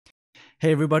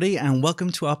Hey, everybody, and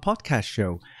welcome to our podcast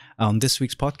show. On this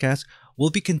week's podcast, we'll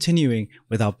be continuing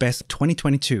with our best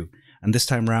 2022. And this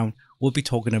time around, we'll be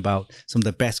talking about some of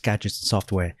the best gadgets and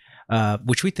software,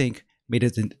 which we think made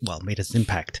its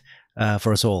impact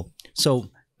for us all.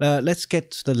 So let's get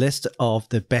to the list of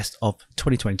the best of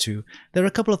 2022. There are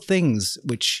a couple of things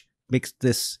which makes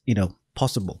this,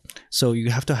 possible. So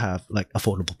you have to have like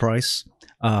affordable price.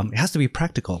 It has to be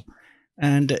practical,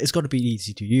 and it's got to be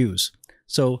easy to use.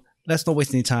 So let's not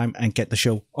waste any time and get the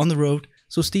show on the road.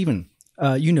 So, Stephen,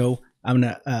 I'm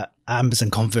an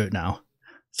Amazon convert now.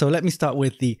 So let me start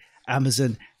with the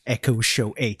Amazon Echo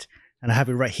Show 8. And I have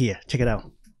it right here. Check it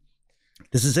out.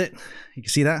 This is it. You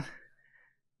can see that?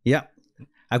 Yeah.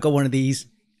 I've got one of these.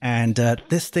 And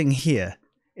this thing here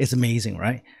is amazing,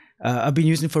 right? I've been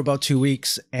using it for about 2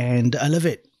 weeks and I love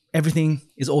it. Everything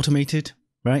is automated,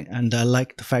 right? And I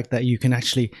like the fact that you can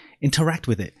actually interact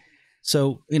with it.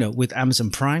 So, with Amazon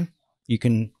Prime, you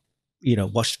can,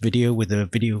 watch video with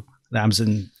the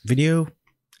Amazon Video,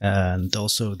 and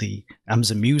also the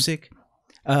Amazon Music.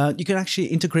 You can actually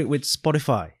integrate with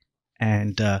Spotify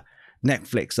and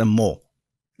Netflix and more.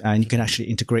 And you can actually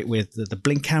integrate with the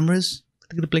Blink cameras.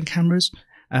 Look at the Blink cameras.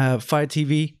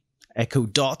 FireTV, Echo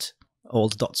Dot, all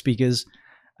the Dot speakers.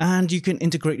 And you can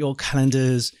integrate your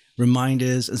calendars,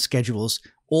 reminders, and schedules,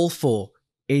 all for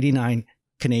 89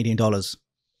 Canadian dollars.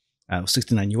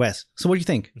 69 US. So what do you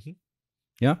think? Mm-hmm.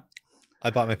 Yeah? I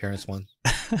bought my parents one.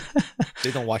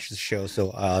 They don't watch the show,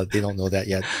 so they don't know that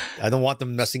yet. I don't want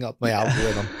them messing up my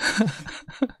algorithm.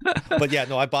 But yeah,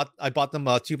 no, I bought them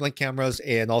 2 Blink cameras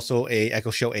and also a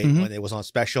Echo Show 8 when it was on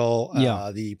special.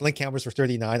 The Blink cameras were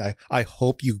 39. I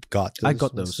hope you got those.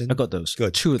 I got those.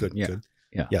 Good. 2 of them. Good.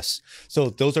 Yeah. Yes. So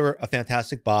those are a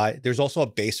fantastic buy. There's also a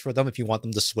base for them if you want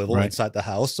them to swivel inside the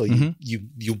house. So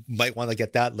you might want to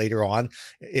get that later on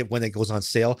when it goes on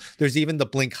sale. There's even the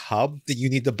Blink Hub that you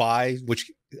need to buy,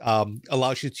 which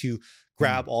allows you to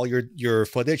grab all your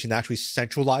footage and actually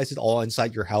centralize it all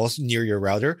inside your house near your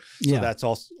router. So that's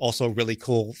also really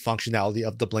cool functionality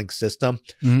of the Blink system.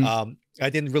 I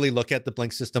didn't really look at the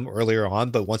Blink system earlier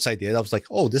on, but once I did, I was like,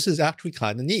 oh, this is actually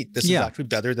kind of neat. This is actually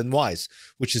better than Wise,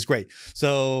 which is great.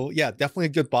 So yeah, definitely a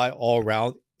good buy all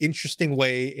around. Interesting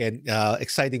way and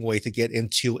exciting way to get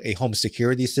into a home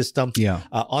security system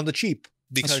on the cheap,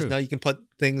 because now you can put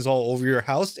things all over your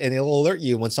house and it'll alert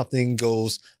you when something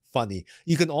goes funny.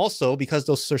 You can also, because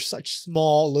those are such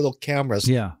small little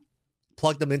cameras,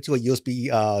 plug them into a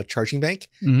USB charging bank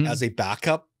as a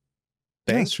backup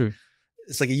bank. That's true.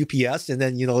 It's like a UPS, and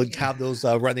then have those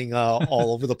running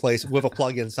all over the place with a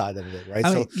plug inside of it, right?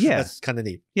 So that's kind of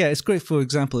neat. Yeah, it's great. For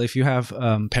example, if you have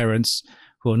parents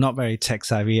who are not very tech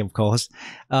savvy, of course,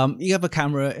 you have a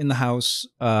camera in the house,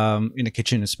 in the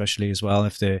kitchen especially as well.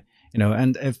 If they're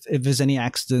and if there's any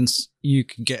accidents, you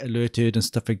can get alerted and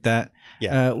stuff like that,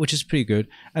 which is pretty good.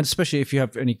 And especially if you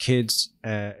have any kids,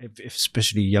 if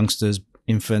especially youngsters,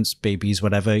 infants, babies,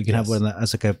 whatever, you can have one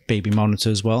as like a baby monitor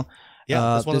as well. Yeah,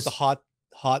 that's one of the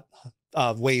hot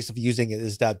ways of using it,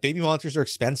 is that baby monitors are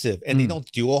expensive and they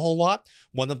don't do a whole lot.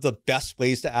 One of the best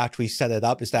ways to actually set it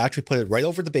up is to actually put it right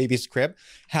over the baby's crib,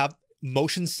 have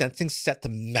motion sensing set to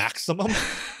maximum,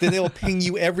 then it will ping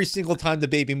you every single time the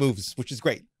baby moves, which is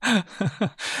great.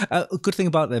 A good thing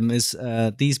about them is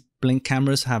these Blink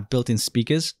cameras have built-in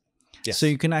speakers. So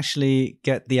you can actually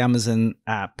get the Amazon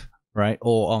app, right,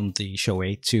 or on the Show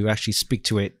 8 to actually speak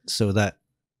to it so that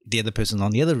the other person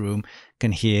on the other room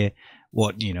can hear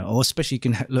what, or especially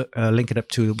you can link it up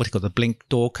to what you call the Blink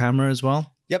door camera as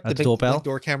well. Yep, the doorbell. Blink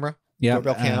door camera. Yeah,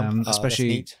 doorbell cam.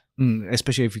 especially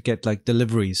if you get like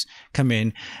deliveries come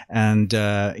in and,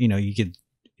 you could,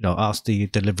 ask the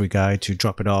delivery guy to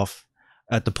drop it off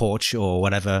at the porch or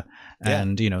whatever.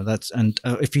 And,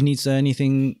 if he needs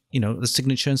anything, the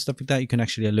signature and stuff like that, you can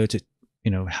actually alert it,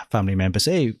 family members,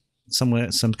 hey, some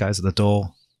guys at the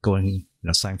door, go and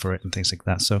sign for it and things like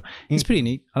that. So it's pretty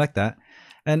neat. I like that.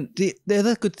 And the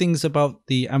other good things about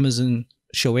the Amazon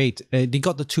Show 8, they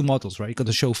got the 2 models, right? You got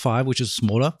the Show 5, which is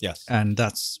smaller. Yes. And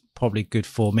that's probably good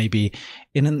for maybe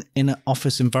in an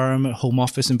office environment, home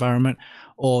office environment,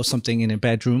 or something in a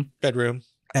bedroom.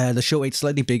 The Show 8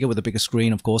 slightly bigger with a bigger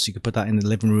screen. Of course, you could put that in the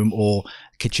living room or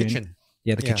kitchen.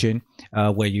 Yeah, the kitchen,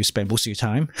 where you spend most of your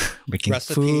time making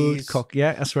food, cook.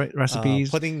 Yeah, that's right,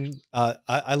 recipes.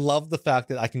 I love the fact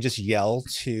that I can just yell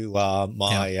to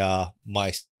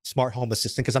my smart home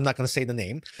assistant, because I'm not going to say the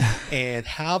name, and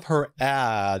have her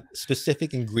add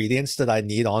specific ingredients that I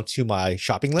need onto my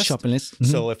shopping list. Mm-hmm.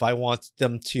 So if I want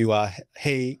them to,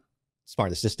 hey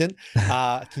smart assistant,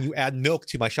 can you add milk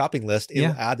to my shopping list?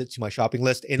 It'll add it to my shopping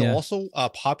list, and it'll also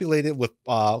populate it with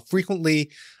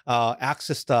frequently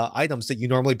accessed items that you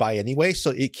normally buy anyway.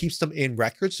 So it keeps them in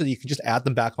records, so you can just add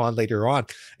them back on later on,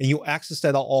 and you access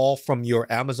that all from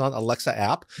your Amazon Alexa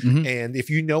app. And if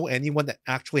you know anyone that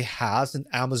actually has an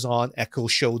Amazon Echo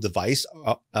Show device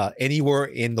anywhere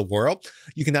in the world,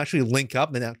 you can actually link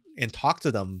up and talk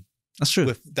to them. That's true.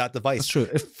 With that device. That's true.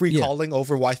 Free calling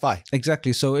over Wi-Fi.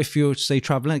 Exactly. So if you're, say,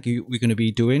 traveling, like we're going to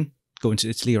be going to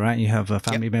Italy, right? You have a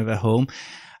family member at home,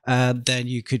 then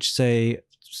you could say,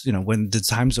 you know, when the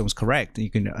time zone's correct, you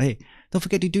can, hey, don't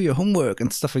forget to do your homework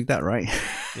and stuff like that, right?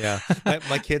 Yeah.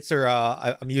 My kids are,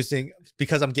 I'm using,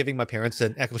 because I'm giving my parents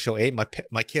an Echo Show 8,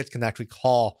 my kids can actually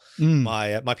call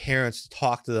my parents to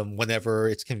talk to them whenever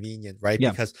it's convenient, right?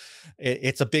 Yeah. Because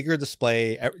it's a bigger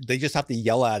display. They just have to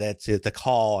yell at it to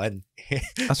call. And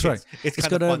that's right. It's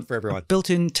kind of fun for everyone.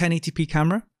 Built-in 1080p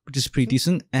camera, which is pretty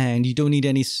decent. And you don't need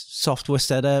any software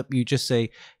setup. You just say,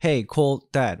 hey, call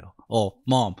dad or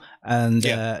mom, and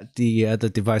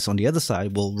the device on the other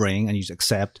side will ring, and you just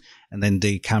accept, and then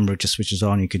the camera just switches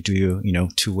on. You could do your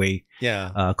two-way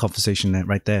conversation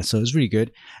right there. So it's really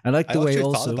good. I like the way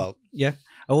also. I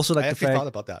also like the fact. I thought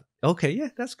about that. Okay, yeah,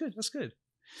 that's good. That's good.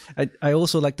 I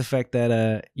also like the fact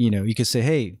that you could say,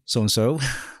 hey, so and so,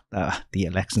 the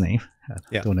Alexa name.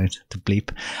 Don't know to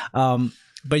bleep.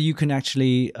 But you can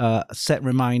actually set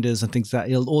reminders and things that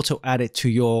it'll auto add it to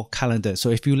your calendar. So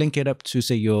if you link it up to,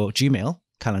 say, your Gmail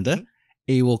calendar,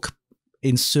 it will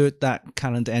insert that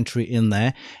calendar entry in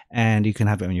there, and you can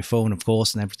have it on your phone, of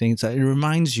course, and everything. So it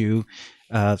reminds you,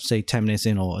 say, 10 minutes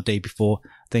in or a day before,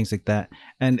 things like that.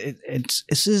 And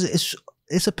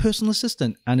it's a personal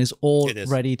assistant, and it's all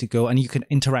ready to go, and you can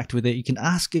interact with it. You can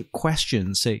ask it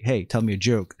questions, say, hey, tell me a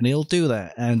joke, and it'll do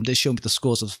that. And they show me the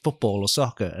scores of football or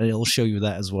soccer, and it'll show you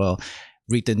that as well.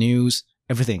 Read the news,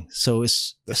 everything. So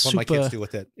that's what my kids do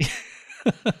with it.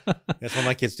 That's what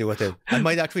my kids do with it. I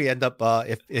might actually end up,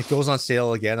 if it goes on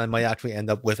sale again, I might actually end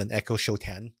up with an Echo Show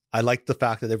 10. I like the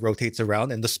fact that it rotates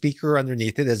around, and the speaker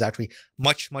underneath it is actually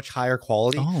much, much higher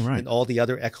quality than all the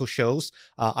other Echo Shows.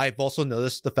 I've also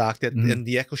noticed the fact that in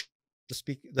the Echo Show,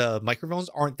 the microphones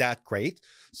aren't that great.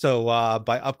 So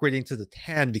by upgrading to the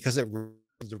 10, because it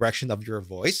the direction of your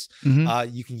voice,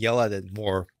 you can yell at it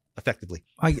more effectively.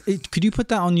 Could you put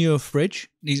that on your fridge?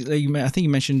 I think you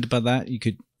mentioned about that. You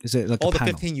could. Is it like the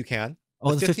 15 you can?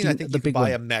 The 15 I think you can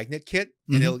buy a magnet kit,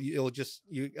 and it'll just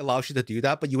allows you to do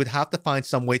that, but you would have to find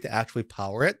some way to actually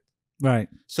power it. Right.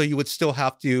 So you would still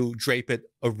have to drape it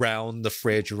around the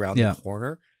fridge, around the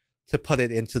corner, to put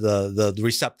it into the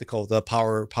receptacle, the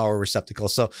power receptacle.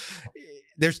 So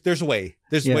there's a way.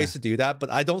 There's ways to do that, but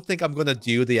I don't think I'm going to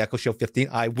do the Echo Show 15.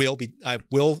 I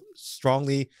will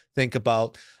strongly think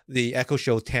about the Echo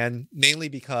Show 10, mainly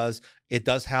because it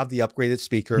does have the upgraded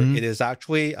speaker. It is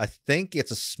actually, I think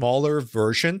it's a smaller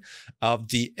version of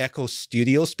the Echo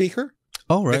Studio speaker.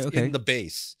 Oh, right. Okay. In the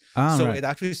base. So it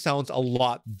actually sounds a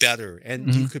lot better.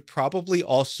 And you could probably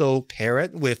also pair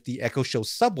it with the Echo Show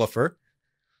subwoofer,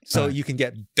 so you can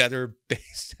get better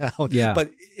bass sound. Yeah.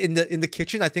 But in the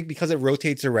kitchen, I think because it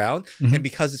rotates around and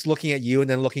because it's looking at you and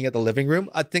then looking at the living room,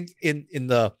 I think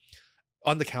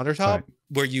on the countertop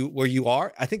where you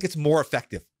are, I think it's more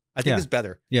effective. I think it's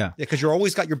better. Yeah. Because you're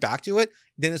always got your back to it.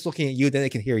 Then it's looking at you. Then it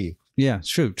can hear you. Yeah,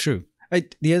 true.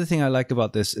 The other thing I like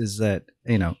about this is that,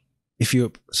 if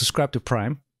you subscribe to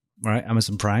Prime, right,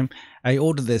 Amazon Prime, I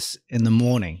ordered this in the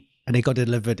morning and it got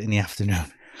delivered in the afternoon.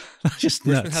 Just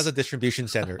Richmond has a distribution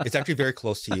center. It's actually very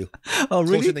close to you. Oh,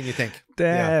 really? Closer than you think.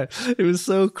 Damn. Yeah. It was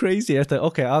so crazy. I thought,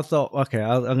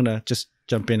 I'm going to just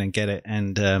jump in and get it.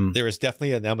 And there is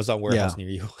definitely an Amazon warehouse near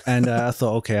you. And I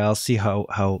thought, okay, I'll see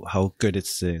how good it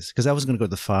is. Because I was going to go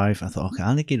to 5. I thought, okay,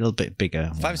 I'll make it a little bit bigger.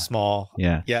 5 is small.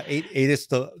 Yeah. Yeah, 8 is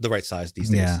the right size these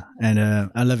days. Yeah. And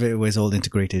I love it. It was all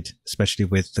integrated, especially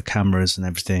with the cameras and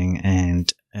everything.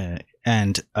 And I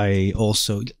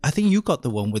think you got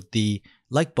the one with the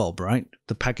light bulb, right?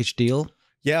 The package deal.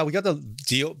 Yeah, we got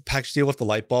the package deal with the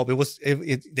light bulb.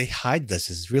 They hide this.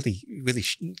 Is really, really.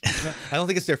 I don't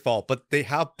think it's their fault, but they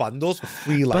have bundles with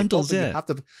free light bulbs. Yeah.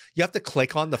 You have to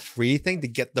click on the free thing to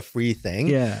get the free thing.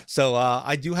 Yeah. So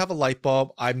I do have a light bulb.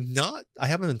 I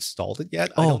haven't installed it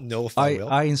yet. I don't know if I will.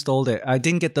 I installed it. I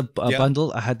didn't get the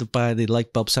bundle. I had to buy the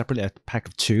light bulb separately, a pack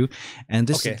of 2, and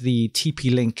this is the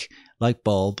TP-Link light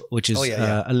bulb, which is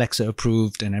Alexa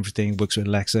approved and everything works with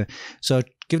Alexa. So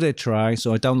give it a try.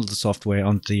 So I downloaded the software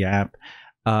onto the app,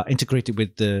 integrated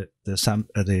with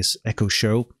this Echo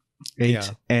Show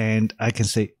 8, and I can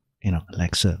say,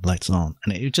 Alexa, lights on,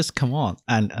 and it would just come on,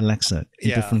 and Alexa in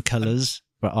different colors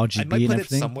for RGB I might and put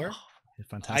everything. It somewhere.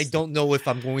 It's I fantastic. don't know if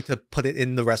I'm going to put it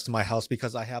in the rest of my house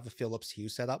because I have a Philips Hue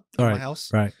setup in my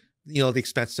house. Right. You know, the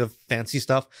expensive, fancy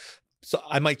stuff. So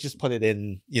I might just put it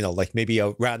in, you know, like maybe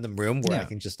a random room where I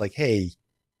can just like, hey,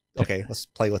 okay, let's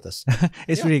play with this.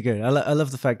 It's really good. I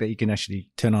love the fact that you can actually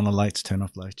turn on the lights, turn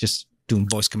off the lights, just doing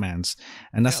voice commands.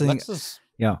 And that's the thing.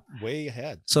 Yeah, way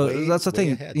ahead. So that's the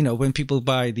thing, you know, when people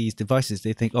buy these devices,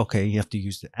 they think, okay, you have to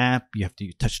use the app, you have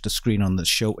to touch the screen on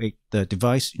the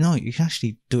device. No, you can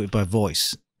actually do it by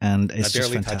voice, and it's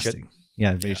just fantastic.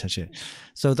 Yeah, barely touch it.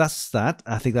 So that's that.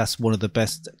 I think that's one of the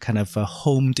best kind of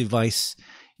home device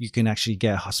you can actually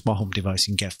get, a smart home device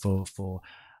you can get for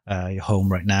your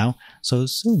home right now. So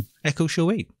Echo Show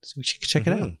 8. So we should check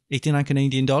it out. 89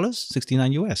 Canadian dollars,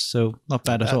 69 US. So not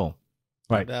bad at all.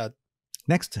 Right. Not bad.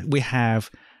 Next, we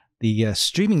have the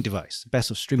streaming device,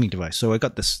 best of streaming device. So I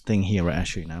got this thing here, right? I'll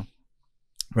show you now.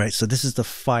 Right. So this is the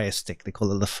Fire Stick. They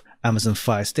call it the Amazon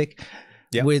Fire Stick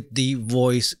with the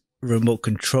voice remote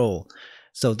control.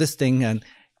 So this thing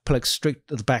plugs straight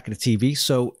to the back of the TV.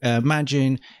 So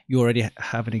imagine you already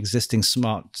have an existing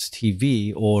smart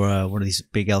TV or one of these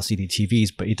big LCD TVs,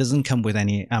 but it doesn't come with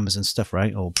any Amazon stuff,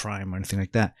 right? Or Prime or anything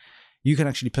like that. You can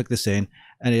actually plug this in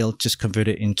and it'll just convert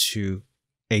it into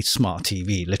a smart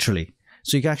TV, literally.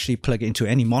 So you can actually plug it into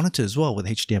any monitor as well with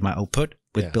HDMI output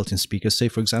with built-in speakers, say,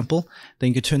 for example. Then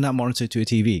you can turn that monitor to a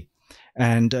TV.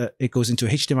 And it goes into a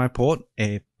HDMI port,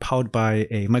 powered by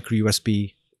a micro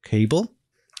USB cable.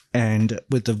 And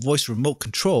with the voice remote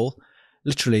control,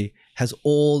 literally has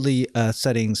all the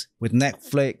settings with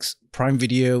Netflix, Prime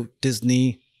Video,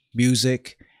 Disney,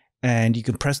 music. And you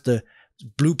can press the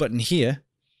blue button here.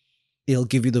 It'll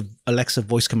give you the Alexa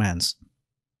voice commands.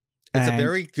 It's a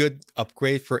very good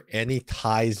upgrade for any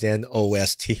Tizen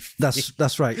OS TV.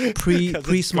 That's right.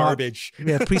 Pre-smart garbage.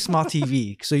 Pre-smart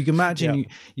TV. So you can imagine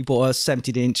you bought a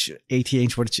 70-inch,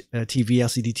 80-inch TV,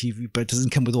 LCD TV, but it doesn't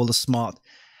come with all the smart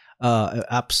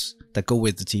apps that go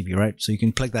with the TV, right? So you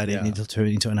can plug that in and it'll turn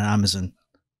into an Amazon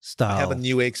style. I have a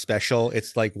Newegg special.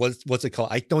 It's like, what's it called?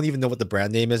 I don't even know what the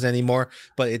brand name is anymore,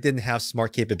 but it didn't have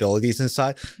smart capabilities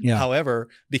inside. Yeah. However,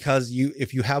 because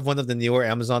if you have one of the newer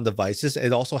Amazon devices,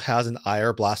 it also has an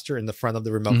IR blaster in the front of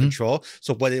the remote control.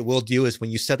 So what it will do is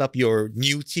when you set up your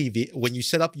new TV, when you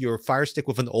set up your Fire Stick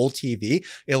with an old TV,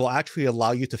 it will actually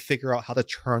allow you to figure out how to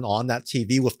turn on that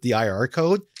TV with the IR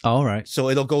code. All right. So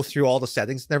it'll go through all the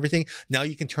settings and everything. Now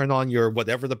you can turn on your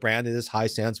whatever the brand is,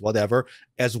 Hisense, whatever,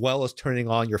 as well as turning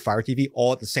on your Fire TV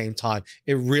all at the same time.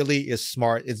 It really is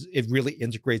smart. It really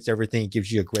integrates everything. It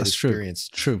gives you a great experience.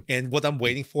 True. And what I'm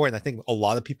waiting for, and I think a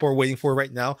lot of people are waiting for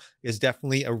right now, is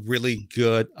definitely a really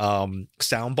good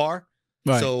sound bar.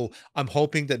 Right. So I'm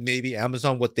hoping that maybe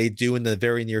Amazon, what they do in the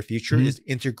very near future is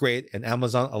integrate an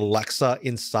Amazon Alexa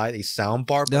inside a sound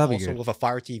bar, but also with a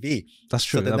Fire TV. That's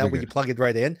true. So then that way you plug it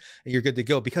right in and you're good to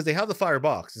go, because they have the Fire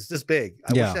box. It's this big.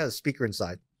 I wish it had a speaker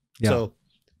inside. So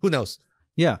who knows?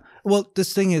 Yeah. Well,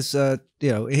 this thing is, you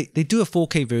know, they do a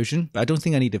 4K version, but I don't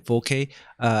think I need a 4K.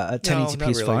 1080p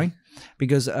is fine,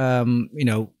 because, you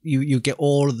know, you get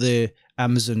all of the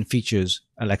Amazon features,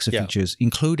 Alexa features,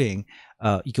 including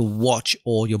you can watch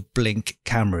all your Blink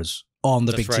cameras on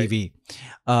the big TV.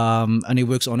 And it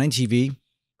works on any TV,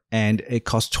 and it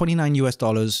costs 29 US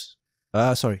dollars.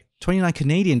 29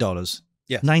 Canadian dollars.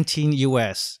 Yeah. 19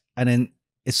 US. And then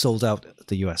it's sold out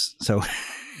the US. So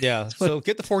yeah, so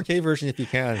get the 4K version if you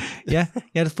can. the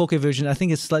 4K version. I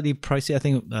think it's slightly pricey. I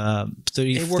think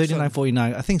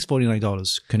 $39.49. I think it's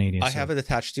 $49 Canadian. I have it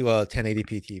attached to a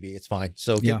 1080p TV. It's fine.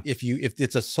 So if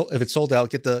it's sold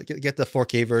out, get the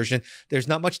 4K version. There's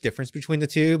not much difference between the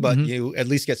two, but you at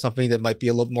least get something that might be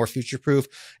a little more future proof,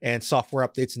 and software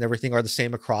updates and everything are the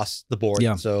same across the board.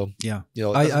 Yeah. So you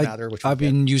know, it doesn't matter which one. I've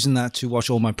been using that to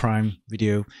watch all my Prime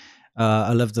Video.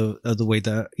 I love the way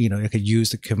that, you know, I could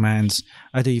use the commands.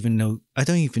 I don't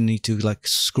even need to like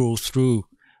scroll through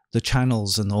the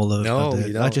channels and all of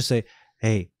it. I just say,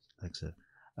 hey, Alexa,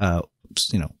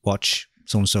 you know, watch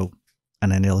so and so,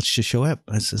 and then it'll just show up.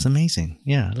 It's amazing.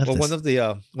 Yeah. I love this.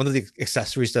 One of the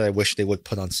accessories that I wish they would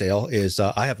put on sale is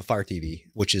I have a Fire TV,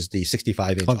 which is the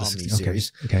 65-inch Omni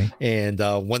series. Okay. And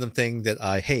one of the things that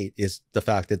I hate is the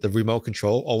fact that the remote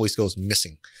control always goes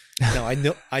missing. Now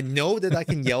I know that I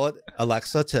can yell at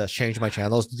Alexa to change my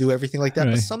channels, to do everything like that,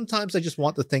 but sometimes I just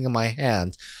want the thing in my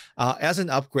hand as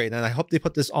an upgrade. And I hope they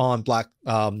put this on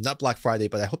not Black Friday,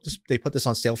 but I hope they put this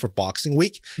on sale for Boxing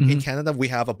Week. In Canada, we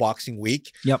have a Boxing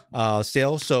Week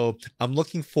sale, so I'm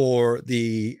looking for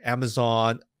the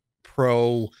Amazon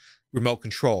Pro remote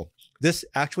control. This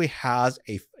actually has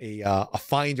a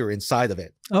finder inside of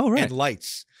it, and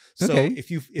lights. So if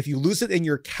you lose it in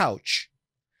your couch,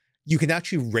 you can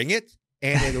actually ring it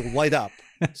and it'll light up.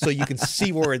 so you can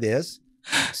see where it is.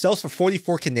 Sells for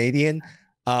 44 Canadian.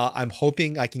 I'm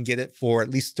hoping I can get it for at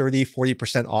least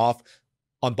 30-40% off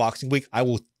on Boxing Week. I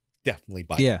will definitely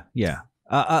buy it. Yeah.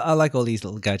 I like all these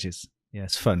little gadgets. Yeah,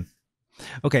 it's fun.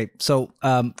 Okay, so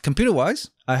computer-wise,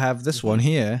 I have this one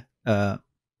here. I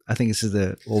think this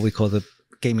is what we call the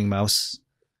gaming mouse.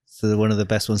 So one of the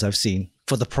best ones I've seen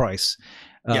for the price.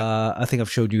 I think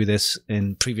I've showed you this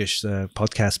in previous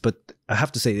podcasts, but I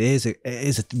have to say it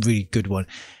is a really good one.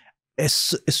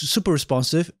 It's super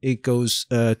responsive. It goes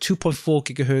 2.4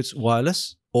 gigahertz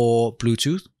wireless or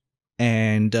Bluetooth.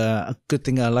 And a good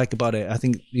thing I like about it, I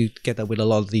think you get that with a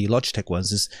lot of the Logitech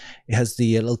ones, is it has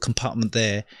the little compartment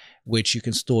there which you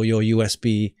can store your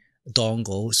USB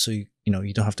dongle, so you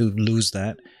don't have to lose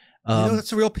that.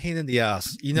 That's a real pain in the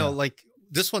ass. Like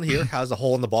this one here has a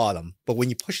hole in the bottom, but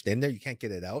when you push it in there, you can't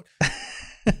get it out.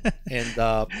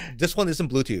 And this one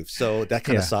isn't Bluetooth, so that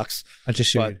kind of sucks. I'll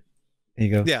just show you. There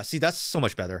you go. Yeah, see, that's so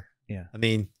much better. Yeah. I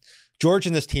mean, George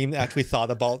and his team actually thought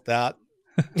about that.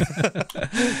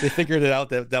 They figured it out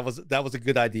that was a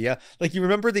good idea. Like you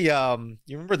remember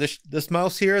this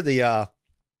mouse here, this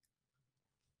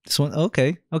one.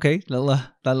 Okay,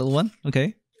 that little one.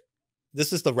 Okay,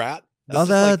 this is the rat. This is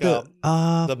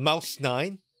the Mouse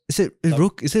 9. Is it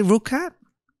Rook Cat?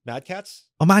 Mad Cats?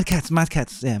 Oh, Mad Cats.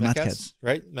 Yeah, Mad Cats.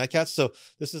 Right, Mad Cats. So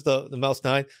this is the Mouse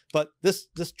 9, but this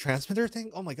transmitter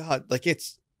thing. Oh my god, like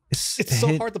it's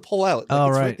so hard to pull out. Like,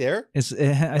 it's right there. I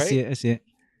see it.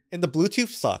 And the Bluetooth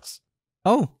sucks.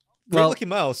 Oh, great looking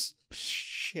mouse.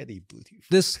 Shitty Bluetooth.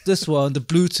 This one, the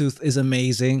Bluetooth is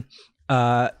amazing.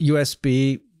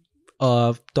 USB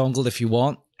dongle if you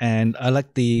want, and I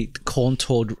like the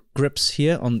contoured grips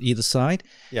here on either side.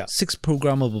 Yeah. 6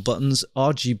 programmable buttons,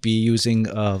 RGB using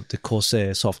the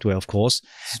Corsair software, of course.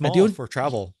 Small for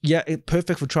travel. Yeah,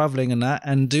 perfect for traveling and that.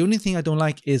 And the only thing I don't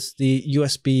like is the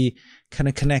USB kind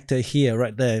of connector here,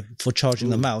 right there, for charging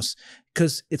the mouse.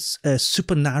 Because it's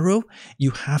super narrow,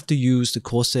 you have to use the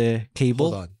Corsair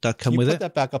cable that come with it. Put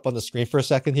that back up on the screen for a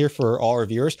second here for all our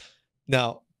viewers.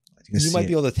 Now, you might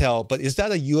be able to tell, but is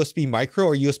that a USB micro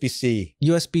or USB-C?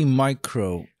 USB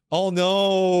micro. Oh,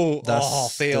 no.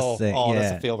 That's Fail. That's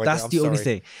a fail right That's there. the only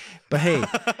thing. But hey,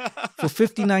 for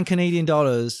 59 Canadian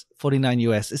dollars, 49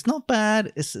 US, it's not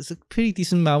bad. It's a pretty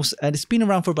decent mouse, and it's been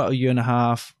around for about a year and a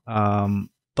half.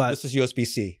 But this is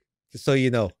USB-C, just so you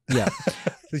know. Yeah.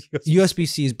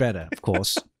 USB-C is better, of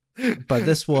course. But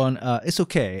this one, it's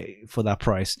okay for that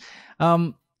price.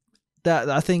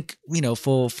 That I think,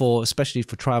 for especially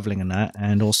for traveling and that,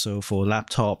 and also for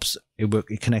laptops,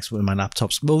 it connects with my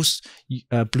laptops. Most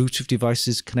Bluetooth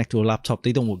devices connect to a laptop,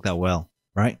 they don't work that well,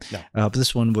 right? No. But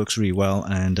this one works really well,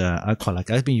 and I quite like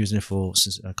it. I've been using it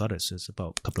since I got it, since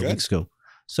about a couple of weeks ago.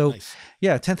 So nice.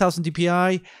 Yeah, 10,000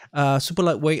 DPI, super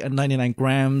lightweight at 99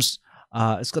 grams.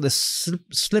 It's got a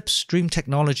slipstream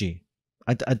technology.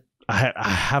 I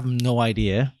have no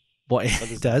idea what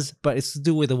it does, but it's to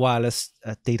do with the wireless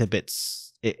data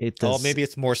bits. It does. Oh, maybe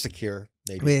it's more secure.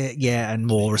 Maybe. Yeah, and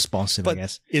more responsive, but I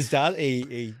guess. Is that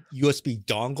a USB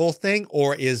dongle thing,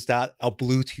 or is that a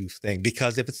Bluetooth thing?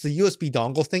 Because if it's the USB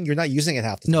dongle thing, you're not using it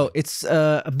half the time. No, it's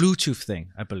a Bluetooth thing,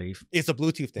 I believe. It's a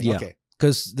Bluetooth thing. Yeah. Okay.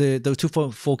 Because the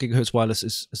 2.4 gigahertz wireless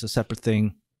is a separate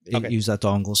thing. It use that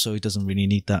dongle, so it doesn't really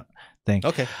need that thing.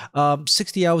 Okay.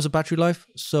 60 hours of battery life,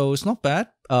 so it's not bad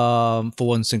for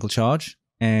one single charge.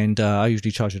 And I usually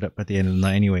charge it up at the end of the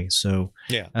night anyway. So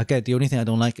yeah. Okay, the only thing I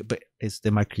don't like is the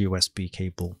micro USB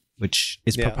cable, which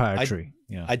is proprietary.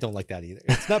 I don't like that either.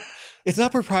 It's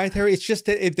not proprietary. It's just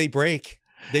that if they break,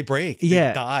 they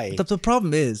die. The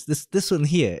problem is this one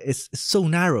here is so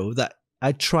narrow that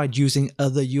I tried using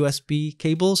other USB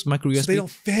cables, micro USB. So they don't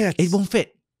fit. It won't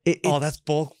fit. That's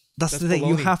bull. That's the thing.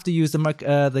 You have to use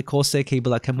the Corsair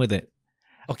cable that come with it.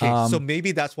 Okay, so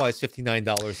maybe that's why it's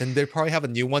 $59, and they probably have a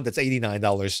new one that's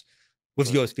 $89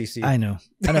 with USB-C. I know,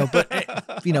 but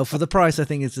for the price, I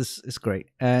think it's great.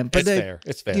 But it's fair.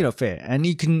 It's fair. Fair, and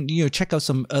you can check out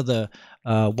some other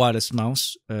wireless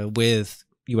mouse with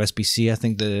USB-C. I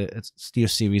think the Steel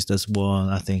Series does one.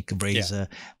 I think Razer,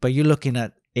 but you're looking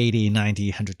at $80,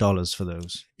 $90, $100 for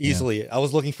those easily. I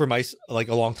was looking for mice like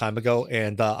a long time ago,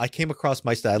 and I came across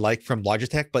mice that I like from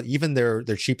Logitech, but even their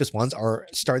cheapest ones are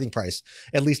starting price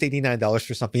at least $89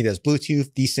 for something that's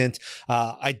Bluetooth decent.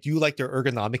 I do like their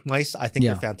ergonomic mice. I think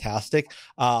they're fantastic.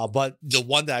 But the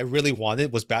one that I really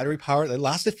wanted was battery powered. It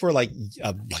lasted for like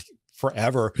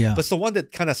forever. Yeah. But it's the one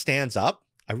that kind of stands up.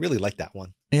 I really like that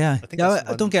one. Yeah,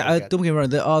 don't get me wrong.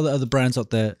 There are other brands out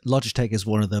there. Logitech is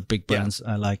one of the big brands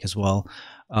I like as well.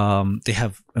 They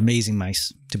have amazing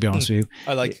mice, to be honest with you.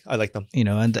 I like them. You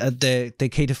know, and they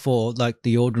cater for like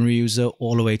the ordinary user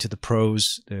all the way to the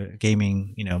pros, the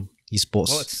gaming, you know, esports.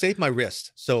 Well, it saved my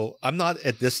wrist. So I'm not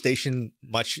at this station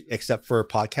much except for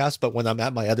podcasts, but when I'm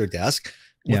at my other desk,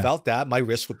 without that, my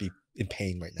wrist would be in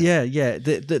pain right now. Yeah.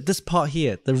 This part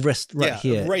here, the wrist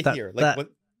here. Right here. Like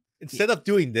instead of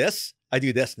doing this, I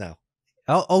do this now.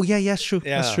 Oh yeah, that's true.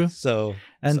 Yeah, that's true. So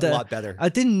it's a lot better. I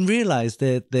didn't realize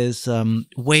that there's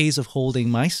ways of holding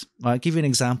mice. I'll give you an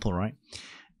example, right?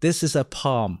 This is a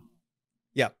palm.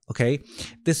 Yeah. Okay.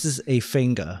 This is a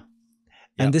finger.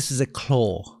 And this is a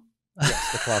claw.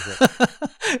 Yes, the claw grip.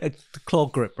 The claw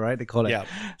grip, right? They call it. Yeah.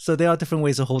 So there are different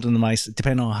ways of holding the mice,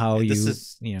 depending on how this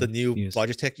is the new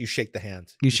Logitech. You shake the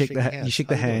hand. You shake the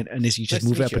hand, and you just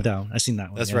move it up and down. I've seen that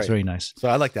one. That's right. It's very nice. So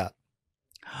I like that.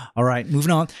 All right,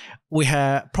 moving on. We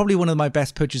have probably one of my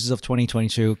best purchases of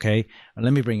 2022. Okay,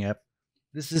 let me bring it up.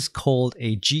 This is called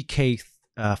a GK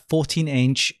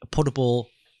 14-inch portable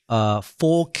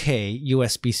 4K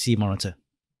USB-C monitor.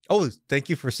 Oh, thank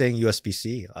you for saying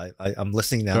USB-C. I'm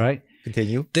listening now. Right.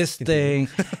 Continue. This thing,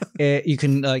 you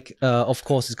can like, of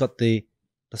course, it's got the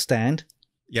stand.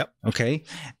 Yep. Okay,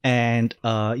 and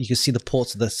you can see the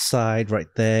ports at the side right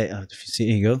there. If you see,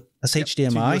 here you go. That's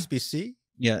HDMI. USB-C.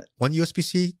 Yeah. One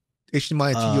USB-C,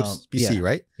 HDMI, and two USB-C,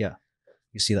 right? Yeah.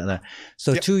 You see that there.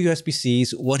 So two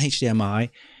USB-Cs, one HDMI,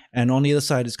 and on the other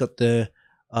side, it's got the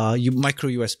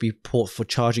micro USB port for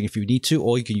charging if you need to,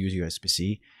 or you can use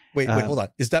USB-C. Wait, hold on.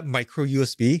 Is that micro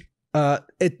USB?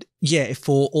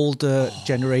 For older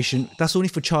generation, that's only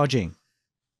for charging,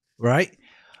 right?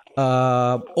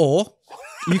 Or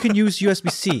you can use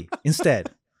USB-C instead.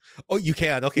 Oh, you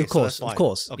can. Okay, of course.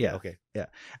 Okay, yeah, okay. Yeah,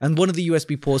 and one of the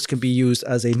USB ports can be used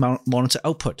as a monitor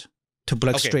output to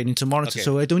plug straight into monitor. Okay.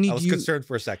 So I don't need. I was concerned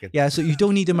for a second. Yeah, so you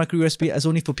don't need a micro USB. It's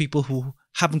only for people who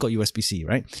haven't got USB-C,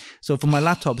 right? So for my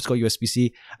laptop, it's got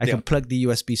USB-C. I can plug the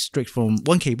USB straight from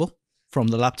one cable from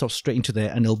the laptop straight into there,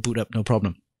 and it'll boot up no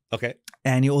problem. Okay.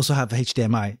 And you also have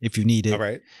HDMI if you need it. All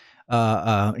right.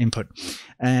 Input,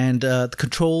 and the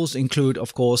controls include,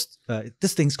 of course,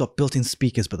 this thing's got built-in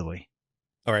speakers, by the way.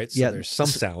 All right, so there's some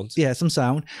sounds. Yeah, some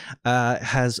sound.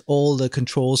 Has all the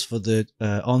controls for the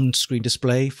on-screen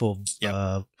display for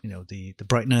the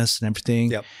brightness and everything.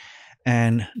 Yep.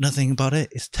 And nothing about it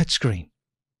is touchscreen.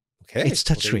 Okay, it's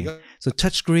touchscreen. So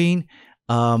touchscreen,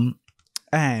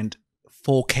 and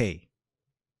 4K.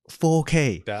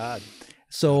 4K. Bad.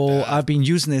 So I've been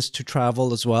using this to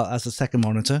travel as well as a second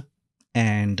monitor,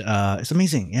 and it's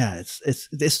amazing. Yeah,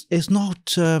 it's not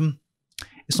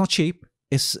cheap.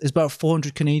 It's about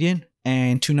 400 Canadian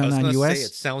and $299 US. Say,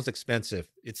 it sounds expensive.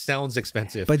 It sounds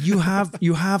expensive. But you have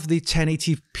the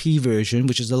 1080p version,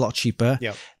 which is a lot cheaper.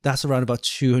 Yeah, that's around about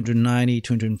 290,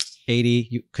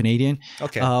 280 Canadian.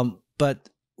 Okay. But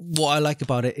what I like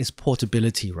about it is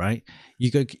portability, right?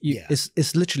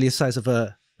 It's literally the size of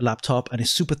a laptop, and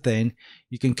it's super thin.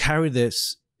 You can carry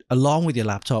this along with your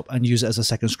laptop and use it as a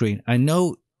second screen. I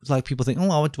know, like, people think,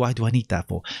 oh, why do I need that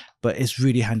for? But it's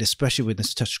really handy, especially with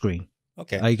this touch screen.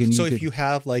 Okay. If you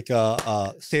have like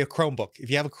say a Chromebook, if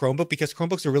you have a Chromebook, because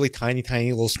Chromebooks are really tiny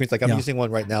little screens. Like I'm using one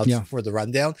right now for the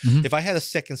rundown. Mm-hmm. If I had a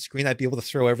second screen, I'd be able to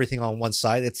throw everything on one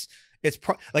side.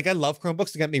 Like I love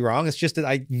Chromebooks, don't get me wrong. It's just that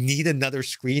I need another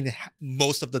screen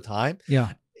most of the time.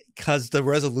 Yeah. Because the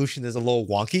resolution is a little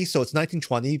wonky. So it's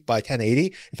 1920 by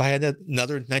 1080. If I had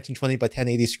another 1920 by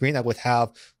 1080 screen, I would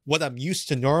have what I'm used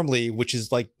to normally, which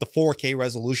is like the 4K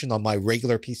resolution on my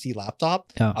regular PC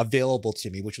laptop available to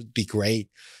me, which would be great.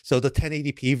 So the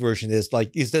 1080p version is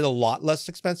it a lot less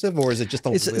expensive, or is it just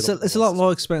it's a lot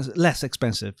more expensive, less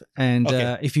expensive. And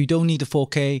if you don't need the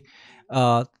 4K,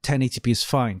 1080p is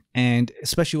fine. And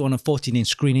especially on a 14-inch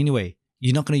screen anyway.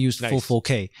 You're not going to use the full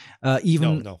 4K.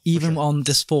 Even on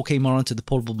this 4K monitor, the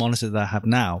portable monitor that I have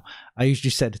now, I usually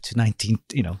set it to the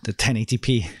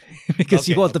 1080p because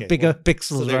you want the bigger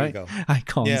pixels, so right?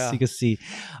 Icons, you can see.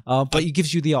 But it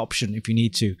gives you the option if you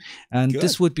need to. And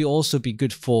this would also be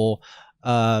good for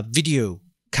video,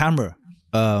 camera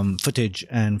footage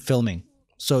and filming.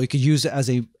 So you could use it as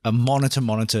a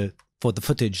monitor for the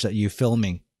footage that you're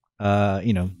filming,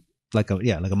 like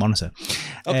a monitor.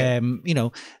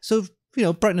 So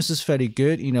brightness is fairly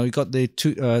good. You got the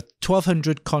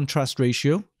 1200 contrast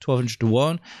ratio, 1200 to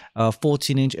 1,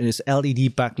 14-inch, and it's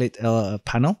LED backlit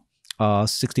panel,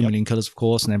 60 million colors, of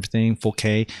course, and everything,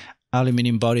 4K,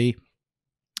 aluminum body,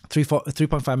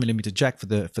 3.5 millimeter jack for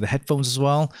the headphones as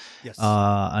well. Yes.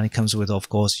 And it comes with, of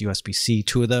course, USB-C,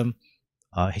 2 of them,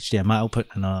 HDMI output,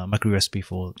 and micro USB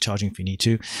for charging if you need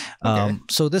to.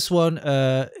 So this one,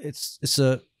 it's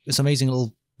amazing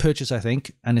little purchase, I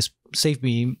think, and it's saved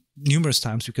me numerous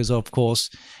times because, of course,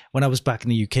 when I was back in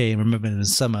the UK, and remember in the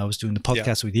summer I was doing the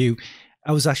podcast with you,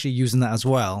 I was actually using that as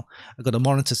well. I got a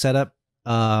monitor set up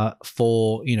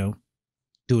for, you know,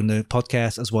 doing the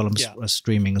podcast as well as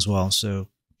streaming as well. So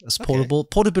it's portable.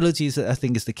 Portability is, I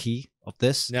think, is the key of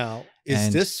this. Now,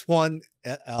 is this one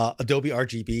Adobe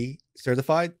RGB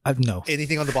certified? No.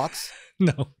 Anything on the box?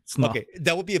 No, it's not. Okay,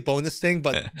 that would be a bonus thing,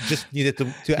 but just needed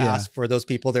to ask for those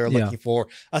people that are looking for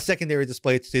a secondary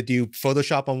display to do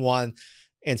Photoshop on one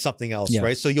and something else,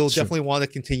 right? So you'll definitely want to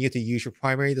continue to use your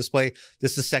primary display.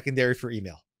 This is secondary for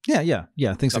email. Yeah,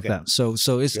 things like that. So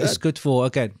it's good for,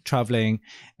 again, traveling,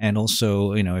 and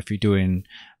also, you know, if you're doing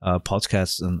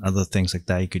podcasts and other things like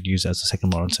that, you could use it as a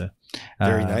second monitor.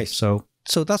 Very nice. So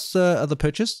that's the other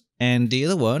purchase, and the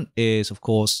other one is, of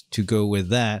course, to go with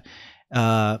that.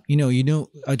 You know,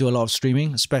 I do a lot of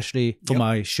streaming, especially for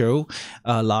my show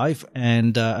live,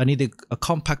 and I need a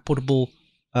compact portable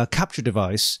capture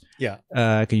device.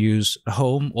 I can use at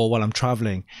home or while I'm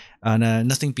traveling, and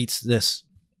nothing beats this.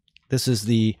 This is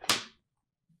the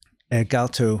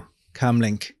Elgato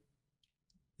Camlink.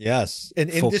 Yes, an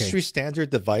 4K industry standard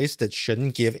device that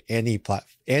shouldn't give any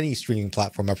streaming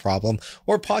platform a problem,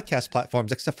 or podcast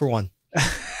platforms except for one.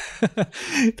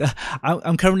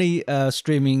 I'm currently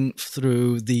streaming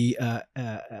through the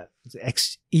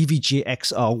EVG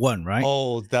XR1, right?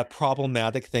 Oh, that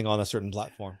problematic thing on a certain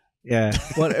platform. Yeah,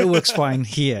 well, it works fine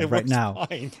here right now.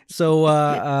 Fine. So,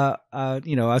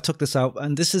 you know, I took this out,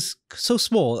 and this is so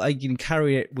small. I can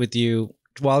carry it with you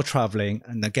while traveling,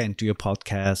 and again, do your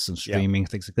podcasts and streaming,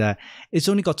 things like that. It's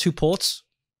only got 2 ports,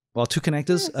 well, 2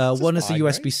 connectors. One is the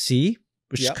USB-C,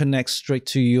 which connects straight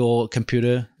to your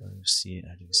computer. I didn't see it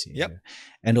here.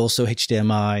 And also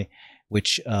HDMI,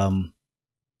 which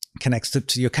connects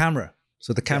to your camera.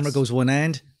 So the camera goes one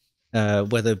end,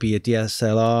 whether it be a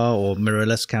DSLR or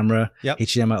mirrorless camera.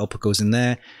 HDMI output goes in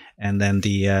there, and then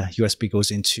the USB goes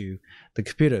into the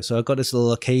computer. So I got this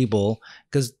little cable,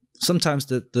 because sometimes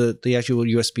the actual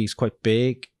USB is quite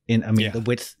big the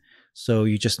width. So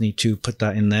you just need to put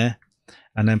that in there,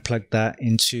 and then plug that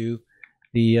into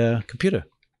the computer.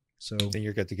 So then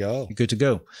you're good to go. You're good to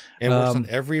go. It works on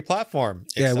every platform.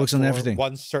 Yeah, it works on everything.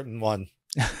 One certain one.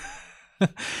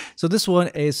 So this one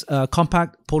is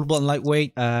compact, portable, and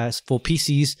lightweight. For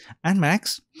PCs and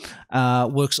Macs.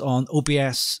 Works on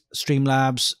OBS,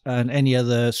 Streamlabs, and any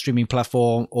other streaming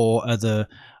platform or other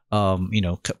you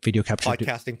know, video capture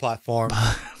podcasting platform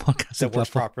that works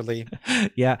properly.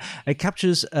 Yeah, it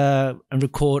captures and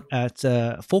record at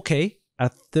 4K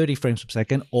at 30 frames per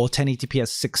second or 1080p at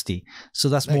 60. So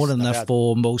that's more than enough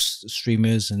for most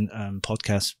streamers and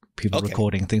podcast people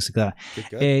recording, things like that.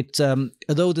 Good. It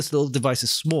although this little device is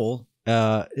small,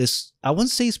 is, I wouldn't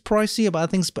say it's pricey, but I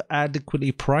think it's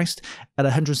adequately priced at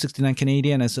 169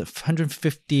 Canadian. It's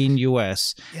 115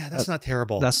 US. Yeah, that's not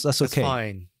terrible. That's okay. That's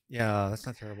fine. Yeah, that's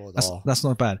not terrible at all. That's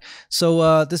not bad.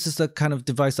 So this is the kind of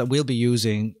device that we'll be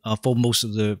using for most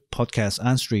of the podcasts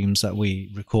and streams that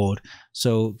we record.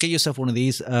 So get yourself one of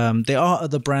these. There are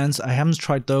other brands. I haven't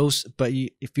tried those, but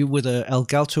if you're with a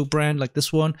Elgato brand like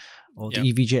this one or the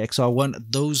EVG XR1,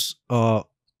 those are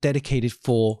dedicated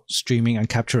for streaming and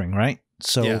capturing, right?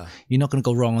 So you're not going to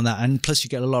go wrong on that. And plus you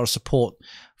get a lot of support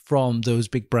from those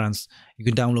big brands. You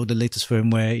can download the latest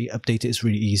firmware, update it. It's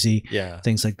really easy. Yeah.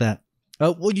 Things like that.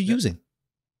 What are you using?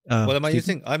 What am I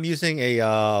using? I'm using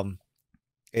a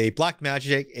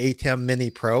Blackmagic A10 Mini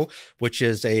Pro, which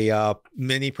is a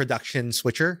mini production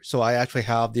switcher. So I actually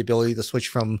have the ability to switch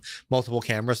from multiple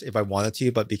cameras if I wanted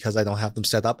to, but because I don't have them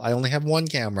set up, I only have one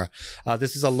camera.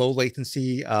 This is a low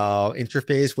latency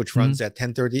interface, which runs at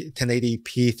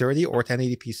 1080p 30 or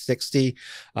 1080p 60.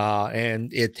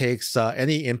 And it takes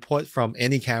any input from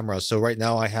any camera. So right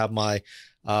now I have my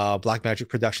Blackmagic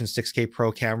Production 6K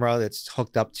Pro camera that's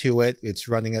hooked up to it. It's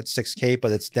running at 6K,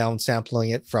 but it's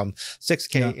downsampling it from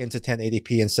 6K into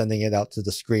 1080p and sending it out to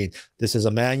the screen. This is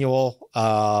a manual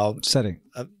setting.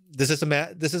 This is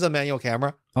a manual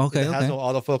camera. Okay, it has no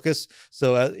autofocus.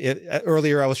 So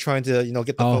earlier I was trying to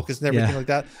get the focus and everything like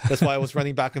that. That's why I was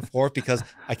running back and forth, because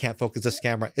I can't focus this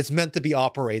camera. It's meant to be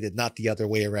operated, not the other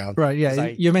way around. Right? Yeah,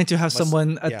 you're meant to have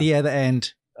someone at the other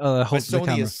end hold the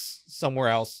camera. Somewhere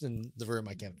else in the room.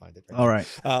 I can't find it. All right.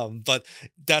 But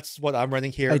that's what I'm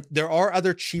running here. There are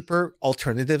other cheaper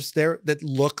alternatives there that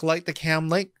look like the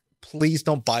Camlink. Please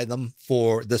don't buy them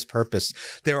for this purpose.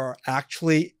 There are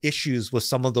actually issues with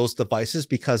some of those devices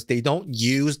because they don't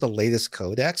use the latest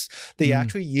codecs. They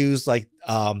actually use like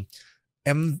some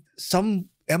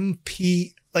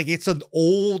MP like it's an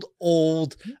old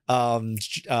MPEG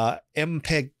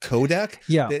codec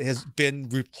that has been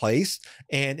replaced,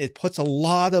 and it puts a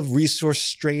lot of resource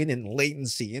strain and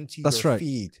latency into your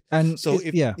feed. And so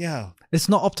it's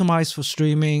not optimized for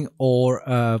streaming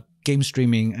or game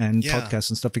streaming and podcasts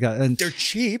and stuff like that. And they're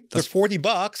cheap. They're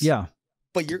 $40. Yeah.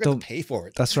 But you're going to pay for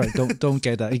it. That's right. Don't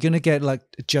get that. You're going to get like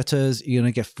jitters. You're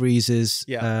going to get freezes,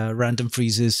 random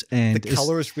freezes, and the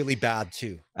color is really bad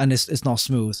too. And it's not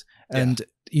smooth. And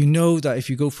you know that if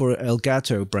you go for an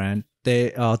Elgato brand,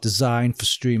 they are designed for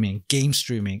streaming, game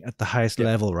streaming at the highest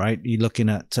level, right? You're looking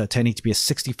at 1080p at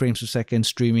 60 frames per second,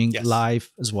 streaming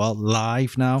live as well,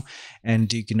 live now,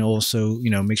 and you can also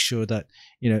make sure that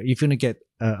if you're going to get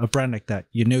a brand like that,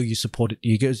 you support it.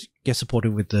 You get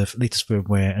supported with the latest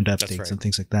firmware and updates and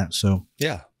things like that. So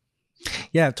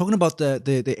talking about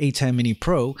the A10 Mini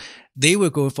Pro, they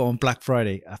were going for on Black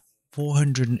Friday at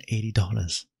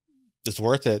 $480. It's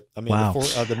worth it. I mean,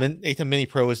 the A10 Mini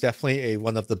Pro is definitely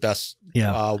one of the best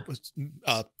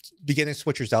beginning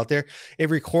switchers out there. It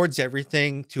records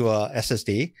everything to a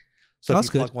SSD. So if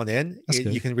you plug one in,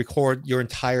 you can record your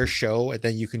entire show, and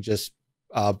then you can just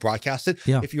broadcast it.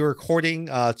 If you're recording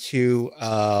to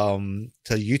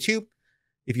YouTube,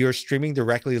 if you're streaming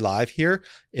directly live here,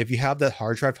 if you have that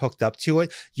hard drive hooked up to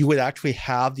it, you would actually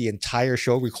have the entire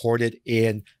show recorded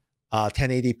in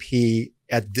 1080p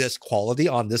at this quality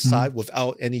on this side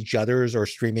without any jitters or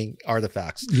streaming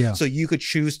artifacts. So you could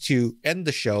choose to end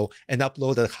the show and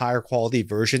upload a higher quality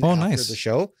version after the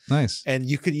show. And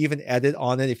you could even edit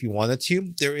on it if you wanted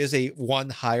to. There is a one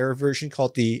higher version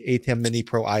called the A10 Mini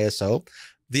Pro ISO.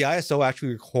 The ISO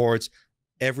actually records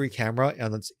every camera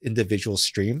on its individual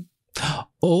stream.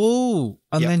 And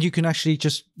then you can actually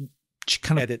just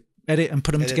kind of edit and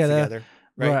put them together.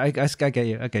 Right, I get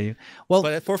you. Well,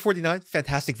 but at $449,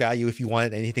 fantastic value if you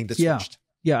wanted anything that's switched.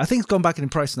 Yeah, I think it's gone back in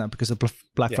price now because of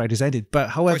Black Friday's ended. But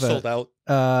however, sold out.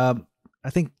 I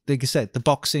think, like you said, the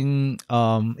boxing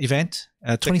event,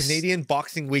 the Canadian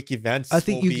Boxing Week events. I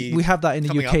think we have that in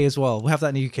the UK as well. We have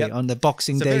that in the UK on the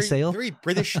Boxing Day sale. Very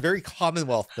British, very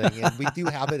Commonwealth thing, and we do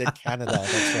have it in Canada.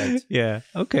 That's right. Yeah.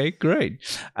 Okay.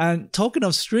 Great. And talking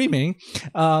of streaming,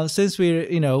 since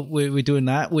we're doing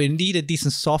that, we need a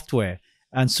decent software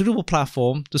and suitable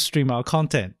platform to stream our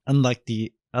content, unlike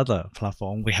the other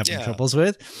platform we have troubles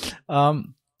with. So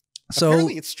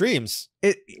apparently it streams.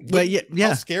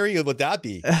 How scary would that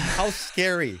be? How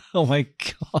scary? Oh my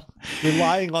God.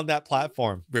 Relying on that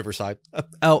platform, Riverside.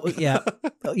 Yeah,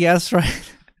 that's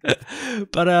right.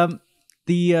 But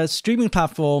the streaming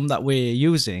platform that we're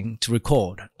using to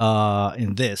record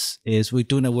in this is we're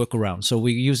doing a workaround. So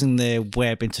we're using the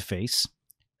web interface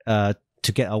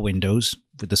to get our windows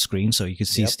with the screen, so you can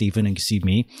see Stephen and you can see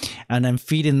me, and then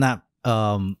feeding that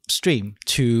stream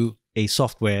to a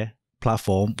software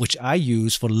platform which I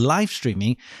use for live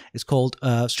streaming. It's called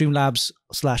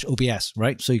Streamlabs/OBS,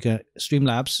 right? So you can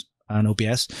Streamlabs and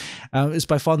OBS. It's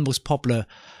by far the most popular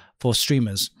for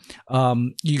streamers.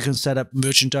 You can set up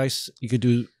merchandise, you can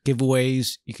do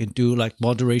giveaways, you can do like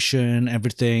moderation,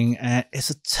 everything, and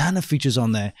it's a ton of features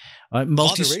on there.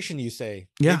 Moderation, you say?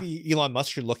 Yeah. Maybe Elon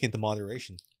Musk should look into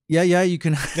moderation. Yeah, you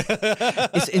can.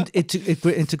 It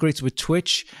integrates with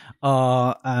Twitch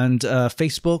and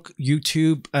Facebook,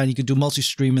 YouTube, and you can do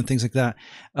multi-stream and things like that.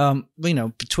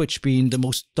 Twitch being the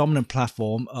most dominant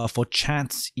platform for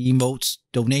chats, emotes,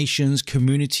 donations,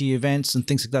 community events, and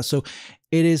things like that. So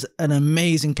it is an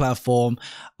amazing platform.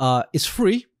 It's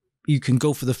free. You can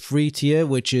go for the free tier,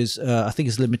 which is I think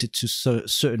is limited to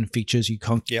certain features. You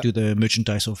can't do the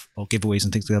merchandise or giveaways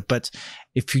and things like that. But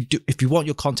if you want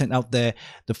your content out there,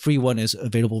 the free one is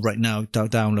available right now.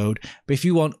 Download. But if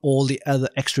you want all the other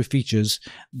extra features,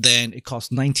 then it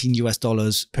costs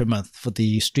 $19 per month for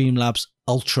the Streamlabs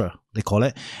Ultra, they call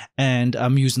it. And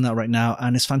I'm using that right now,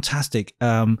 and it's fantastic.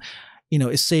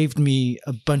 It saved me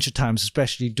a bunch of times,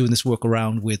 especially doing this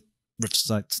workaround with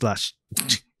Riverside /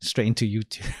 straight into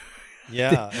YouTube.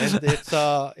 Yeah, and it's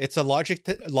a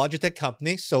Logitech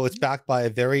company, so it's backed by a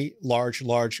very large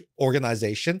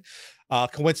organization.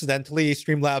 Coincidentally,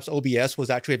 Streamlabs OBS was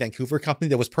actually a Vancouver company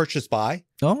that was purchased by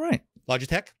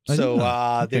Logitech. So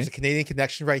there's a Canadian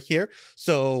connection right here.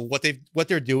 So what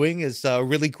they're doing is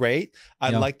really great.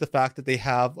 I like the fact that they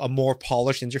have a more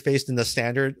polished interface than the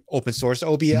standard open source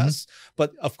OBS.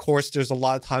 But of course, there's a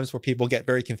lot of times where people get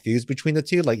very confused between the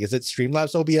two. Like, is it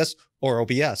Streamlabs OBS or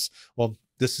OBS? Well,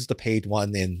 this is the paid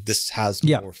one, and this has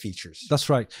more features. That's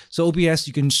right. So OBS,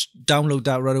 you can download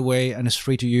that right away, and it's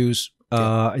free to use.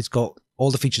 It's got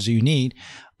all the features you need.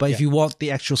 But if you want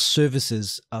the actual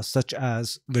services, such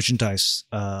as merchandise,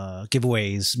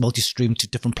 giveaways, multi-stream to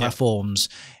different platforms,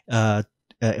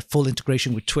 full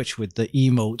integration with Twitch, with the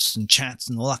emotes and chats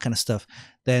and all that kind of stuff,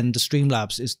 then the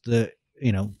Streamlabs is the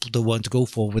one to go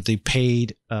for with the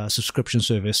paid subscription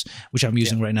service, which I'm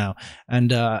using right now.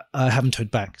 And I haven't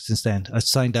heard back since then. I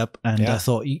signed up and I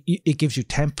thought it gives you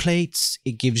templates.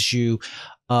 It gives you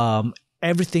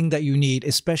everything that you need,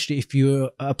 especially if you're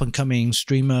an up-and-coming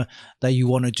streamer that you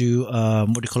want to do,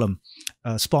 what do you call them?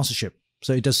 Sponsorship.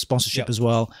 So it does sponsorship as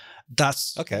well.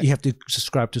 That's you have to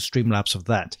subscribe to Streamlabs of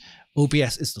that.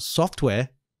 OBS is the software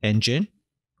engine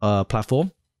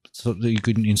platform, so that you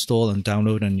can install and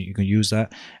download and you can use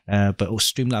that. But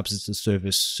Streamlabs is the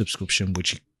service subscription,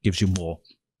 which gives you more.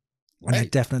 And I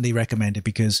definitely recommend it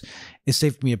because it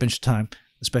saved me a bunch of time,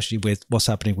 especially with what's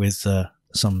happening with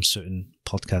some certain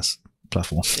podcast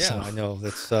platforms. Yeah, so. I know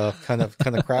that's kind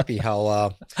of crappy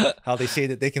how they say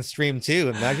that they can stream too.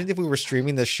 Imagine if we were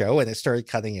streaming the show and it started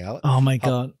cutting out. Oh my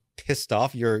god. Pissed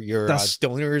off your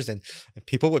donors and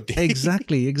people would be.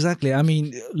 Exactly. I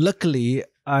mean, luckily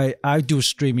I do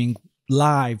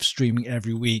live streaming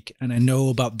every week, and I know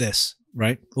about this,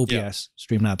 right? OBS,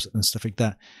 Streamlabs and stuff like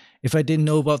that. If I didn't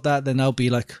know about that, then I'll be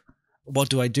like, what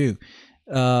do I do?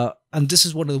 And this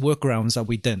is one of the workarounds that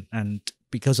we did, and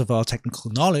because of our technical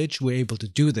knowledge, we're able to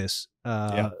do this.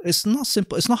 It's not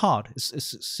simple. It's not hard.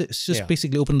 It's just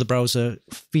basically open the browser,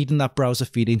 feeding that browser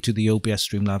feed into the OBS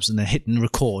Streamlabs, and then hitting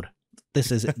record.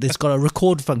 This got a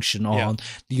record function on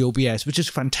the OBS, which is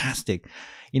fantastic.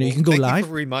 You can go live. Thank you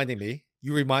for reminding me.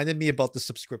 You reminded me about the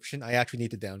subscription. I actually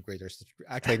need to downgrade our subscription.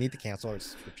 Actually, I need to cancel our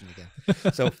subscription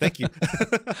again. So thank you.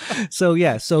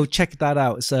 So check that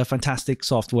out. It's a fantastic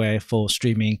software for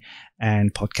streaming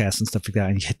and podcasts and stuff like that.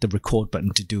 And you hit the record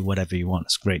button to do whatever you want.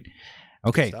 It's great.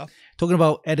 Okay, talking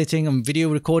about editing and video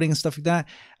recording and stuff like that.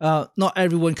 Not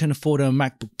everyone can afford a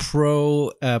MacBook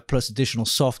Pro plus additional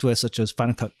software such as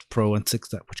Final Cut Pro and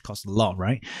 6, which costs a lot,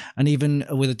 right? And even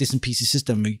with a decent PC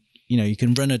system, you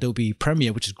can run Adobe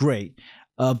Premiere, which is great,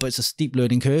 but it's a steep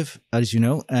learning curve, as you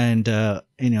know. And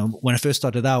when I first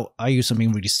started out, I used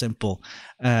something really simple,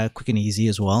 quick and easy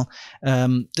as well.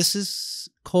 This is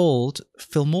called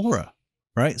Filmora,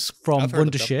 right? It's from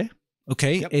Wondershare.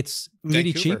 Okay, it's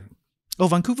really cheap. Oh,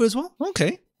 Vancouver as well?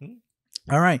 Okay.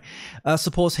 All right.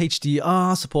 Supports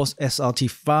HDR, supports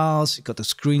SRT files. You got the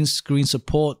screen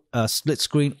support, split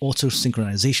screen auto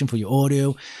synchronization for your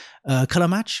audio, color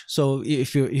match. So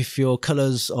if your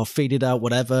colors are faded out,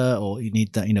 whatever, or you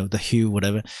need that, the hue,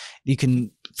 whatever, you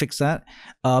can fix that.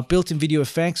 Built-in video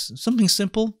effects, something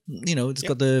simple. It's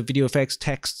got the video effects,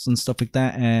 texts, and stuff like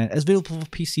that. And it's available for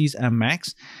PCs and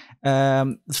Macs.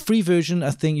 The free version,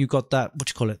 I think you got that. What do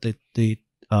you call it? The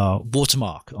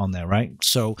watermark on there, right?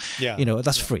 So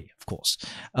that's free, of course.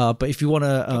 But if you want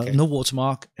no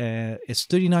watermark, it's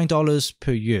 $39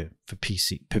 per year per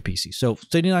PC. So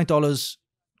 $39,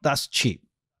 that's cheap.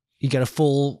 You get a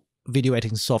full video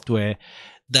editing software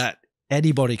that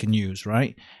anybody can use,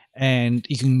 right? And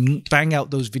you can bang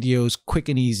out those videos quick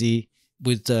and easy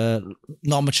with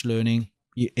not much learning.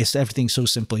 It's everything so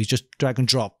simple. You just drag and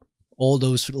drop all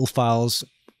those little files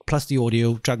plus the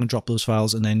audio, drag and drop those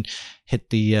files, and then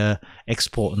hit the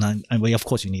export. And of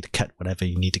course, you need to cut whatever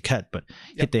you need to cut, but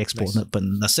hit the export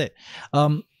button. That's it.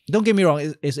 Don't get me wrong;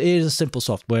 it is a simple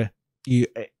software.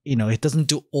 It doesn't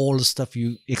do all the stuff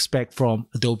you expect from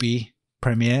Adobe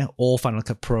Premiere or Final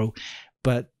Cut Pro,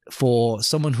 but for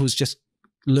someone who's just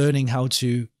learning how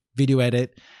to video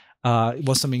edit,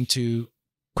 wants something to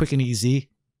quick and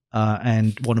easy,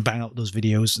 and want to bang out those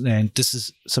videos, then this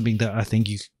is something that I think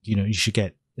you should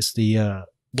get. It's the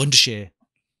Wondershare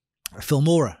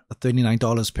Filmora at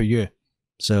 $39 per year,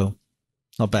 so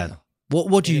not bad.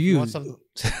 What do you use,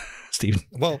 Stephen?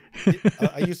 Well,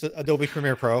 I use Adobe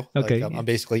Premiere Pro. Okay, I'm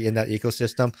basically in that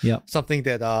ecosystem. Yeah, something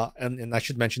that and I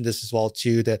should mention this as well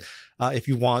too, that if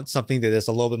you want something that is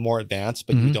a little bit more advanced,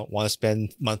 but you don't want to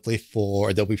spend monthly for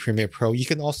Adobe Premiere Pro, you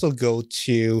can also go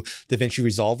to DaVinci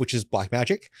Resolve, which is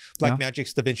Blackmagic.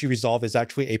 Blackmagic's DaVinci Resolve is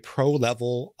actually a pro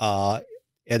level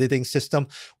editing system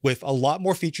with a lot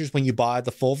more features when you buy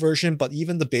the full version, but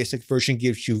even the basic version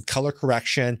gives you color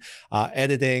correction,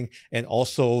 editing, and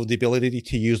also the ability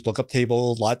to use lookup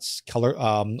table, LUTs, color,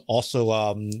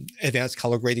 also advanced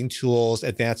color grading tools,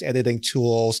 advanced editing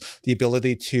tools, the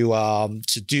ability to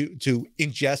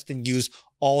ingest and use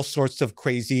all sorts of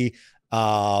crazy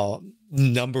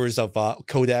numbers of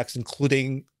codecs,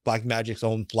 including Blackmagic's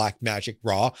own Blackmagic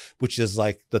Raw, which is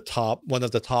like one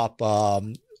of the top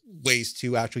ways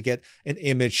to actually get an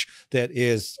image that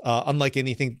is unlike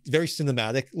anything, very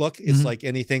cinematic look. It's like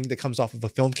anything that comes off of a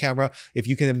film camera. If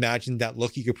you can imagine that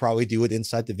look, you could probably do it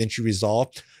inside DaVinci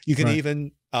Resolve. You can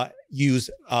even use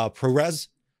ProRes,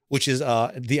 which is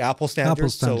the Apple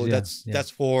standard. So that's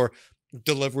for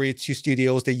delivery to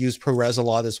studios. They use ProRes a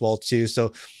lot as well too.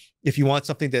 So if you want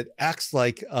something that acts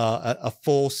like a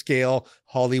full-scale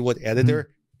Hollywood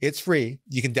editor, it's free.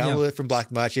 You can download it from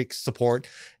Blackmagic support,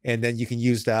 and then you can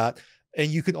use that. And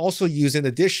you can also use, in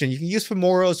addition, you can use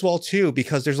Filmora as well too,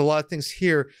 because there's a lot of things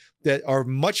here that are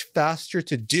much faster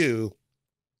to do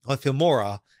on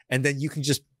Filmora, and then you can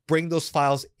just bring those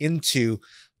files into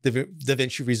the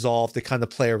DaVinci Resolve to kind of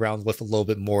play around with a little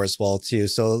bit more as well too.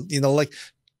 So, you know, like,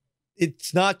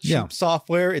 it's not cheap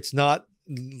software. It's not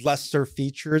lesser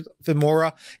featured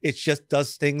Filmora. It just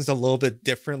does things a little bit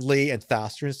differently and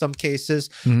faster in some cases.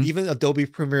 Even Adobe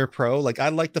Premiere Pro, like, I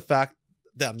like the fact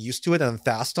that I'm used to it and I'm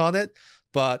fast on it,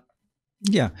 but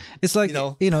yeah, it's like,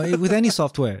 you know, with any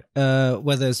software,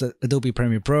 whether it's Adobe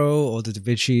Premiere Pro or the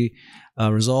DaVinci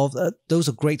Resolve, those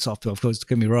are great software, of course, don't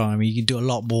get me wrong. I mean, you can do a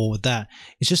lot more with that.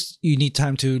 It's just you need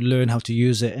time to learn how to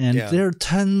use it. And there are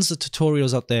tons of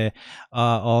tutorials out there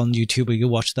on YouTube. You can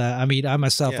watch that. I mean, I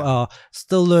myself are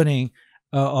still learning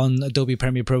on Adobe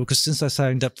Premiere Pro, because since I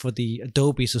signed up for the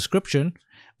Adobe subscription,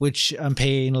 which I'm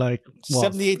paying like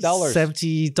what,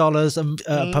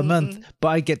 $70 per month, but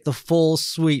I get the full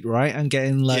suite, right? I'm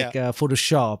getting like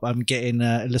Photoshop, I'm getting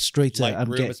Illustrator, I'm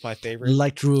getting is my favorite.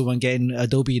 Lightroom, I'm getting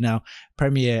Adobe now,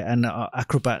 Premiere and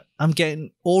Acrobat. I'm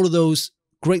getting all of those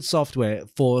great software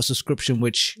for a subscription,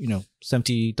 which, you know,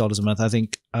 $70 a month. I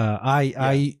think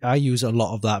I use a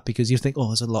lot of that, because you think,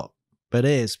 oh, it's a lot, but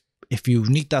it is. If you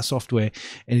need that software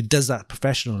and it does that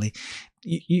professionally,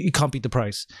 you can't beat the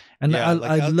price. And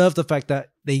I love the fact that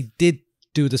they did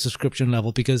do the subscription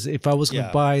level, because if I was going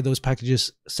to buy those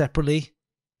packages separately,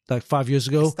 like 5 years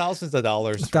ago, it's thousands of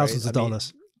dollars. Thousands of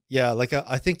dollars. Yeah, like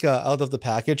I think out of the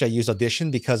package, I use Audition,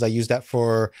 because I use that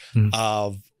for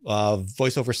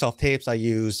voiceover self-tapes. I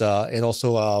use and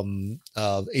also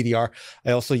ADR.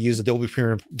 I also use Adobe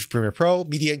Premiere Pro,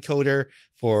 Media Encoder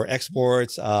for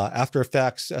exports, After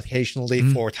Effects occasionally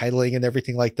for titling and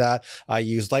everything like that. I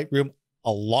use Lightroom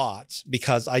a lot,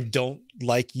 because I don't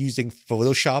like using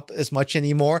Photoshop as much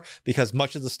anymore, because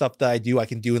much of the stuff that I do, I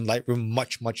can do in Lightroom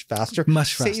much faster.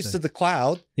 Saves to the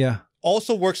cloud. Yeah.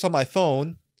 Also works on my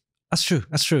phone. That's true.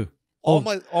 That's true. All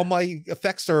my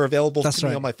effects are available to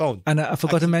me on my phone. And I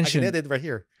forgot to mention, I can edit right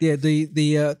here. Yeah,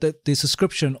 the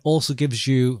subscription also gives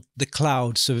you the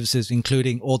cloud services,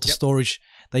 including all the storage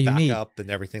that you need, backup and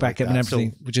everything,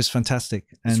 which is fantastic.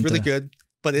 And it's really good.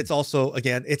 But it's also,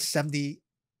 again, it's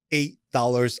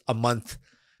 $78 a month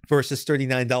versus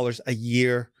 $39 a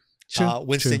year.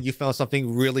 Winston, you found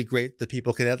something really great that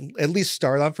people can at least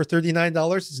start on for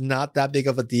 $39. It's not that big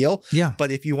of a deal. Yeah.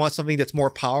 But if you want something that's more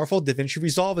powerful, DaVinci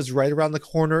Resolve is right around the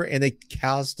corner, and it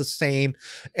has the same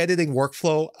editing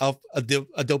workflow of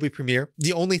Adobe Premiere.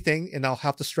 The only thing, and I'll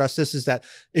have to stress this, is that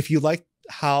if you like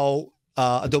how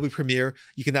Adobe Premiere,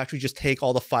 you can actually just take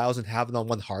all the files and have it on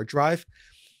one hard drive.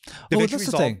 That's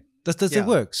the thing. Does it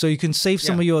work? So you can save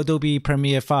some of your Adobe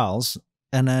Premiere files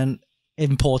and then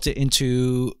import it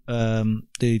into the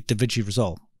DaVinci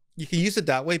Resolve. You can use it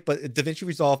that way, but DaVinci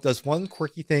Resolve does one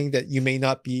quirky thing that you may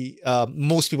not be,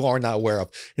 most people are not aware of,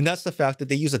 and that's the fact that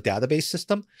they use a database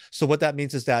system. So what that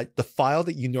means is that the file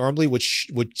that you normally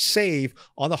would save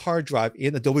on a hard drive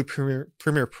in Adobe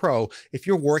Premiere Pro, if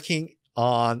you're working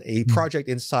on a project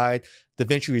inside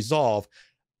DaVinci Resolve,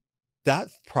 that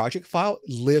project file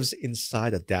lives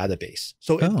inside a database.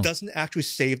 So it doesn't actually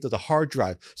save to the hard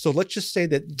drive. So let's just say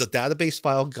that the database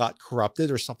file got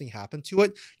corrupted or something happened to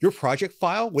it. Your project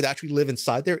file would actually live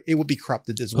inside there. It would be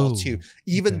corrupted as well too,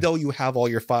 even though you have all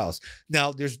your files.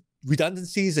 Now there's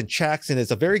redundancies and checks, and it's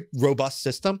a very robust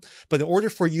system. But in order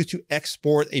for you to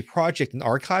export a project and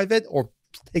archive it or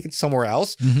take it somewhere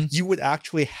else, you would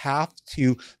actually have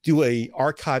to do a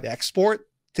archive export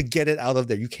to get it out of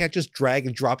there. You can't just drag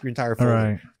and drop your entire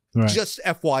folder. Right. Just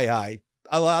FYI,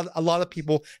 a lot of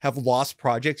people have lost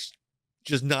projects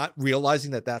just not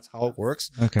realizing that that's how it works.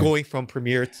 Going from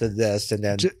Premiere to this, and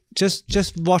then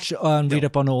just watch and read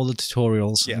up on all the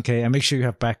tutorials. Okay, and make sure you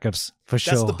have backups for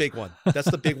sure. That's the big one. That's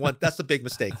the big one. That's the big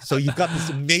mistake. So you've got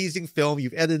this amazing film,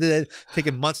 you've edited it,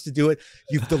 taken months to do it,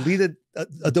 you've deleted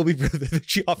Adobe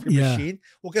DaVinci off your machine.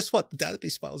 Well, guess what? The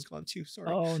database file is gone too. Sorry.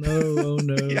 Oh no! Oh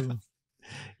no!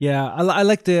 Yeah, I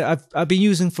like I've been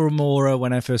using Filmora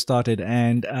when I first started,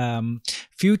 and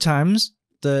few times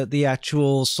the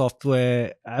actual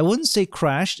software, I wouldn't say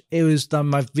crashed. It was that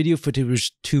my video footage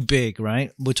was too big,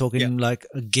 right? We're talking like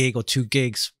a gig or 2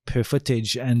 gigs per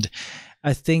footage, and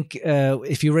I think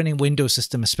if you're running Windows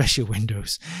system, especially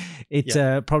Windows,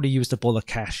 it probably used up all the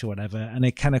cache or whatever, and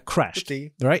it kind of crashed,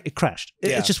 right? It crashed.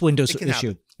 It's just Windows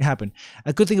issue. It happened.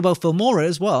 A good thing about Filmora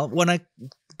as well, when I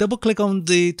double click on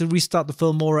to restart the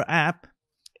Filmora app,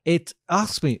 it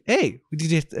asks me, hey,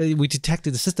 we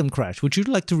detected the system crash. Would you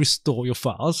like to restore your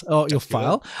files or your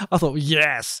file? I thought,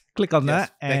 yes, click on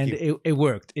that. And it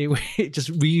worked. It just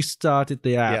restarted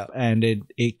the app, and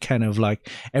it kind of like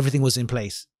everything was in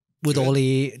place with all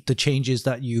the changes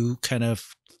that you kind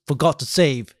of forgot to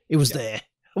save. It was there.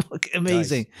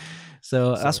 Amazing. Nice.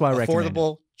 So that's why I recommend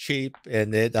affordable, cheap,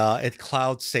 and it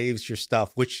cloud saves your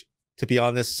stuff, which, to be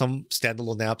honest, some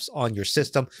standalone apps on your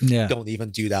system don't even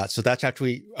do that. So that's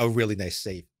actually a really nice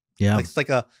save. Yeah, it's like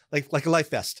a life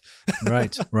vest.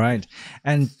 right.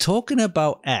 And talking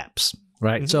about apps,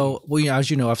 right? So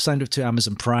as you know, I've signed up to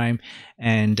Amazon Prime,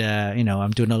 and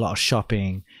I'm doing a lot of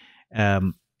shopping.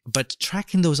 But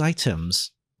tracking those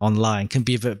items online can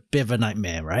be a bit of a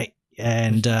nightmare, right?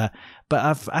 And but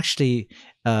I've actually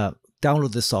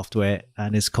downloaded the software,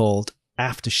 and it's called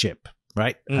Aftership.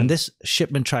 Right. And this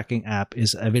shipment tracking app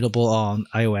is available on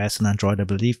iOS and Android, I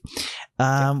believe.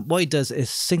 What it does is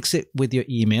syncs it with your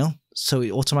email. So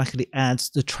it automatically adds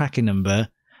the tracking number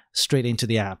straight into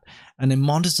the app, and it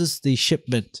monitors the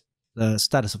shipment, the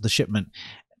status of the shipment,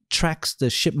 tracks the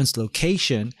shipment's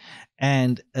location,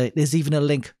 and there's even a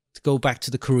link to go back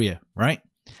to the courier. Right.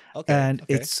 And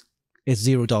it's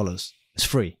 $0. It's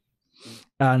free.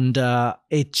 And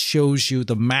it shows you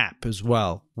the map as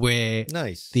well, where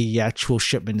the actual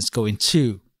shipment is going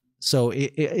to. So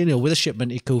with a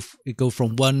shipment, it go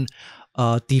from one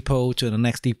depot to the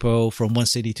next depot, from one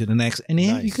city to the next, and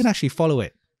you can actually follow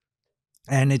it.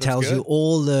 And it tells you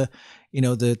all the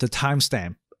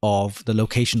timestamp of the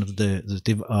location of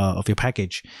of your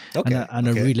package. And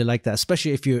I really like that,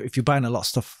 especially if you're buying a lot of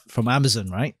stuff from Amazon,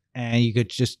 right? And you could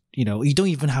just, you don't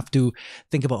even have to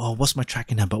think about, what's my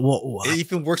tracking number? What? It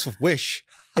even works with Wish.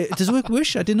 Does it work with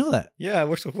Wish? I didn't know that. Yeah, it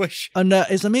works with Wish. And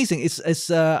it's amazing.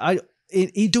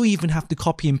 You don't even have to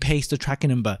copy and paste the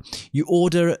tracking number. You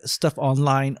order stuff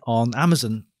online on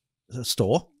Amazon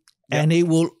store, and it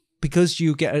will, because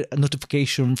you get a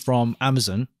notification from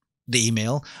Amazon, the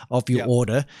email of your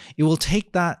order, it will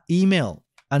take that email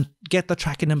and get the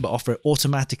tracking number off it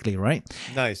automatically, right?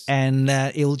 Nice. And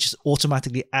it'll just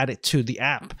automatically add it to the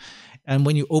app. And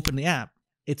when you open the app,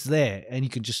 it's there, and you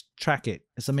can just track it.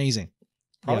 It's amazing.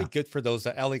 Probably good for those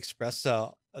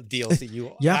AliExpress deals that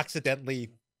you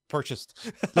accidentally purchased.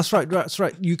 That's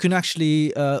right. You can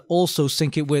actually also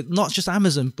sync it with not just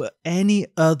Amazon, but any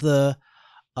other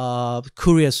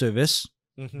courier service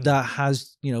that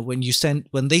has, when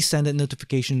they send a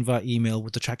notification via email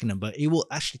with the tracking number, it will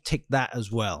actually take that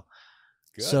as well.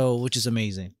 Good. So, which is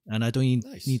amazing. And I don't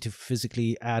need to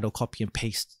physically add or copy and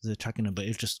paste the tracking number.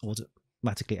 It'll just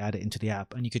automatically add it into the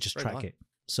app, and you could just track it.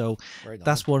 So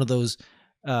that's one of those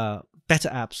better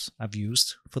apps I've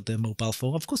used for the mobile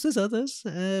phone. Of course, there's others,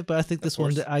 but I think this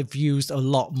one that I've used a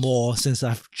lot more since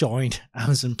I've joined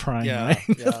Amazon Prime. Yeah,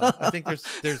 right? I think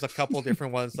there's a couple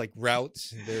different ones, like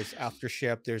Route. There's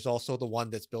Aftership. There's also the one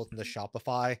that's built into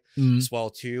Shopify as well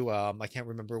too. I can't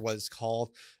remember what it's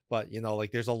called, but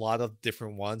there's a lot of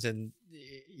different ones, and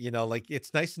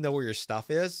it's nice to know where your stuff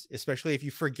is, especially if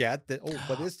you forget that. Oh,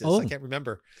 what is this? I can't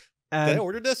remember. Did I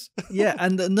order this? Yeah,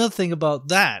 and another thing about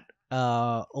that.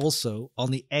 Also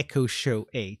on the Echo Show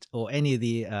 8 or any of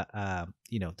the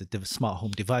the smart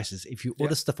home devices, if you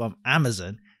order stuff on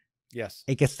Amazon,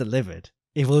 it gets delivered.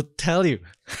 It will tell you.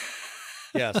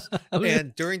 Yes.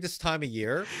 And during this time of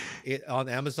year, on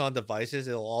Amazon devices,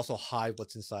 it'll also hide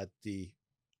what's inside the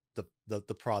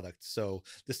product. So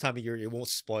this time of year, it won't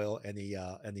spoil any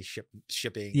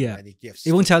shipping or any gifts.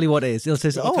 It won't tell you what it is. It'll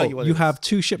say, you have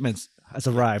 2 shipments has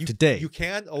arrived today. You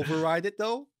can override it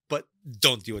though, but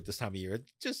don't do it this time of year.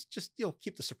 Just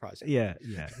keep the surprise. Yeah.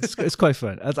 It's quite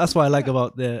fun. That's what I like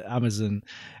about the Amazon,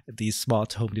 these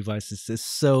smart home devices. It's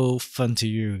so fun to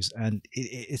use, and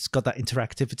it's got that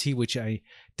interactivity which I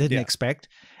didn't expect.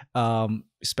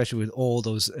 Especially with all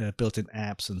those built-in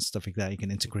apps and stuff like that, you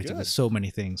can integrate it with so many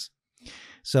things.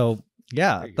 So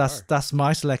that's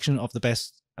my selection of the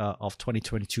best of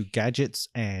 2022 gadgets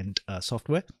and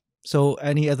software. So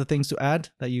any other things to add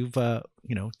that you've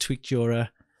tweaked your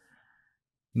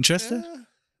interested?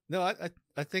 No,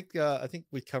 I think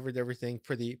we covered everything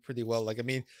pretty well. Like, I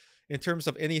mean, in terms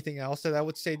of anything else that I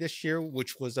would say this year,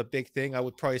 which was a big thing, I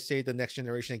would probably say the next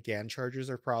generation of GAN chargers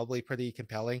are probably pretty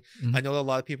compelling. I know a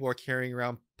lot of people are carrying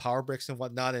around power bricks and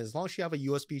whatnot, and as long as you have a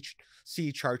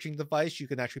USB-C charging device, you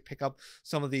can actually pick up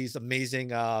some of these amazing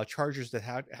chargers that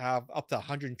have up to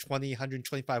 120,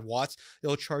 125 watts.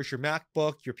 It'll charge your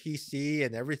MacBook, your PC,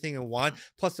 and everything in one.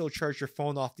 Plus, it'll charge your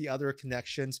phone off the other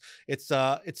connections. It's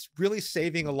really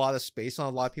saving a lot of space on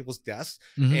a lot of people's desks.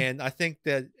 And I think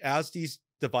that as these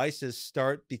devices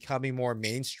start becoming more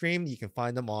mainstream, you can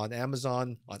find them on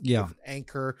Amazon, on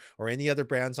Anchor, or any other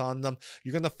brands on them.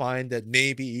 You're going to find that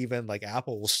maybe even like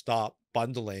Apple will stop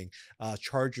bundling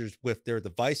chargers with their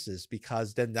devices,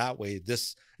 because then that way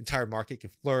this entire market can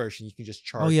flourish and you can just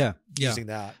charge using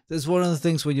that. There's one of the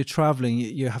things when you're traveling,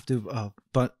 you have to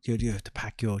you have to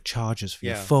pack your chargers for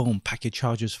your phone, pack your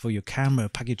chargers for your camera,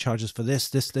 pack your chargers for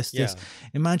this.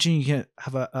 Imagine you can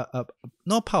have a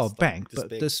not power bank, but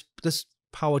this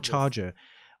power charger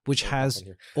which has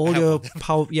all your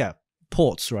power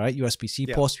ports, right? USB-C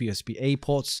ports, USB-A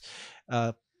ports,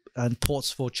 and ports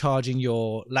for charging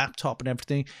your laptop and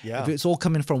everything. If it's all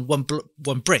coming from one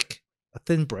brick, a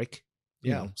thin brick,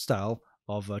 you know, style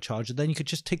of a charger, then you could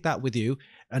just take that with you,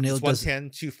 and it'll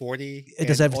 110, 240. It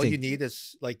does everything. All you need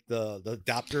is like the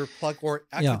adapter plug, or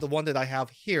actually the one that I have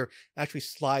here actually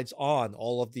slides on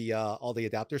all the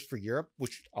adapters for Europe,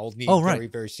 which I'll need very,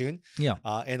 very soon.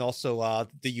 And also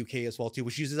the UK as well too,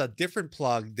 which uses a different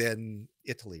plug than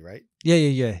Italy, right?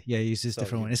 It uses a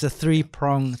different one. It's a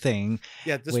 3-prong thing.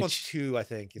 This one's 2, I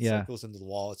think. It goes into the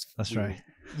wall. That's weird. right.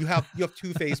 You have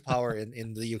 2-phase power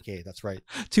in the UK. That's right.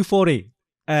 240.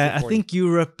 I think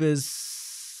Europe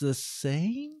is the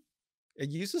same. It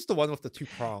uses the one with the 2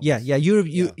 prongs.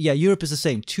 Europe is the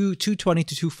same. 220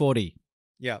 to 240.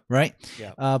 Right.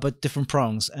 But different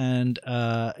prongs. And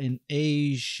in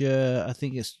Asia, I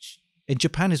think in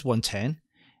Japan is 110.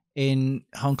 In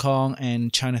Hong Kong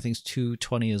and China, I think it's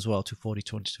 220 as well. 240,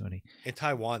 2020. In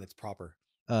Taiwan, it's proper.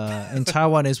 In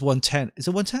Taiwan is 110. Is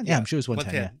it 110? Yeah, I'm sure it's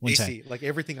 110. 110. AC, like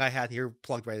everything I had here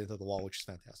plugged right into the wall, which is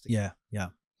fantastic. Yeah.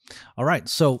 All right,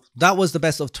 so that was the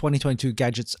best of 2022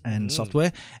 gadgets and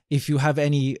software. If you have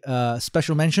any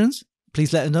special mentions,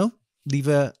 please let us know.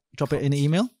 Drop it in an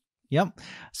email.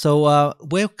 So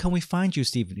where can we find you,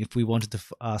 Stephen, if we wanted to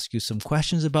ask you some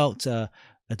questions about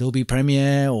Adobe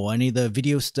Premiere or any of the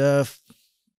video stuff?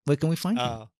 Where can we find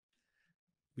you?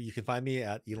 You can find me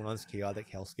at Elon's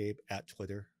Chaotic Hellscape at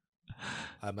Twitter.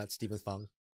 I'm at Stephen Fung.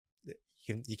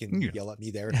 You can yell at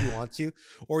me there if you want to,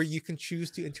 or you can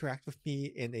choose to interact with me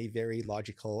in a very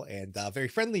logical and very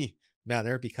friendly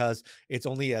manner, because it's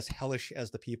only as hellish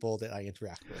as the people that I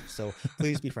interact with. So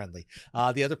please be friendly.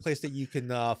 The other place that you can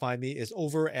find me is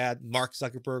over at Mark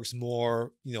Zuckerberg's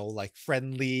more, like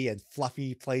friendly and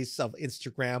fluffy place of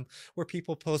Instagram, where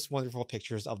people post wonderful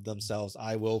pictures of themselves.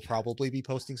 I will probably be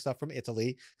posting stuff from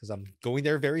Italy because I'm going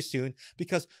there very soon,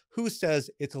 because who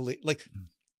says Italy? Like,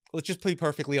 let's just be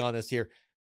perfectly honest here.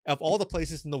 Of all the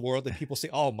places in the world that people say,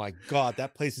 oh my God,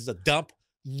 that place is a dump,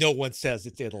 no one says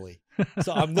it's Italy.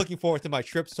 So I'm looking forward to my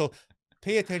trip. So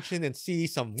pay attention and see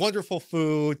some wonderful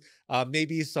food,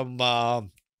 maybe some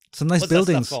nice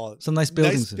buildings. Some nice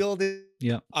buildings.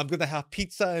 Yeah. I'm going to have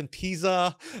pizza and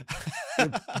pizza.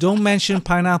 Don't mention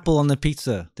pineapple on the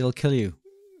pizza. They'll kill you.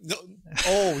 No.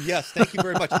 Oh, yes. Thank you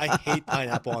very much. I hate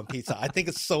pineapple on pizza. I think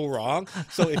it's so wrong.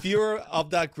 So if you're of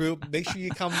that group, make sure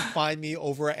you come find me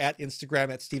over at Instagram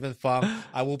at Stephen Fung.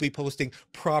 I will be posting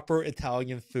proper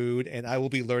Italian food, and I will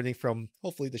be learning from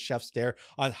hopefully the chefs there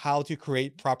on how to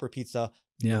create proper pizza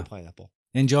with pineapple.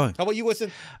 Enjoy. How about you,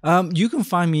 Winston? You can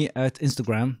find me at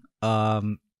Instagram.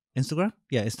 Instagram?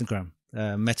 Yeah, Instagram.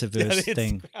 Metaverse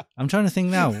thing. I'm trying to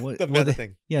think now. The meta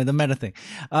thing. Yeah, the meta thing.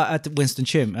 At Winston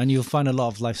Chim, and you'll find a lot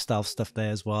of lifestyle stuff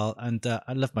there as well. And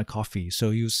I love my coffee, so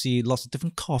you'll see lots of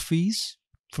different coffees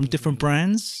from different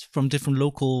brands, from different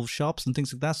local shops and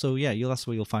things like that. So yeah, that's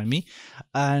where you'll find me.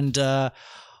 And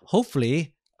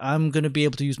hopefully, I'm going to be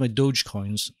able to use my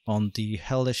Dogecoins on the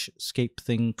hellish escape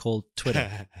thing called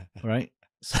Twitter, right?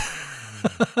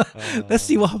 Let's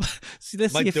see what.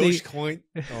 Let's my see if Dogecoin.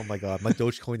 Oh my God, my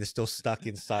Dogecoin is still stuck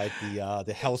inside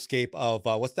the hellscape of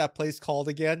what's that place called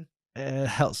again?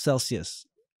 Celsius.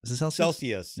 Is it Celsius?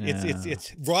 Celsius. Yeah.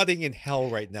 It's rotting in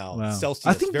hell right now. Wow. Celsius.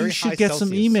 I think you should get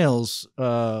some emails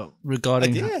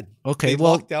regarding. I did. Okay, they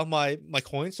locked down my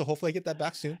coin, so hopefully I get that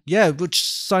back soon. Yeah, but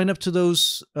sign up to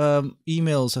those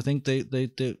emails. I think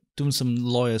they're doing some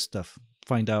lawyer stuff.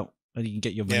 Find out, and you can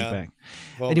get your money back.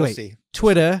 Well, anyway, we'll see.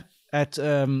 Twitter at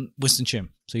Winston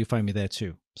Chim, so you find me there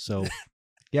too. So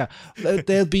yeah,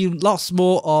 there'll be lots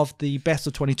more of the best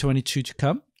of 2022 to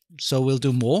come. So we'll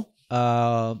do more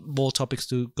topics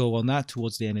to go on that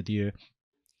towards the end of the year.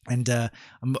 And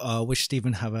I wish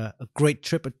Stephen have a great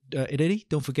trip at Italy.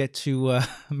 Don't forget to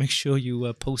make sure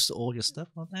you post all your stuff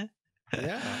on there.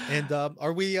 Yeah, and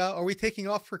are we taking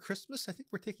off for Christmas? I think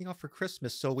we're taking off for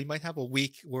Christmas, so we might have a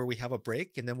week where we have a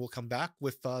break, and then we'll come back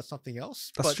with something else.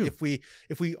 That's true.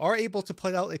 If we are able to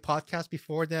put out a podcast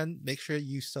before then, make sure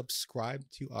you subscribe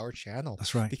to our channel.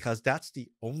 That's right, because that's the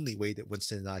only way that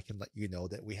Winston and I can let you know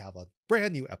that we have a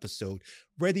brand new episode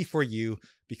ready for you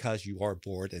because you are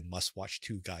bored and must watch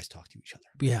two guys talk to each other.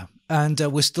 Yeah. And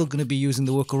we're still going to be using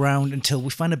the workaround until we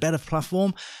find a better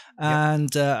platform.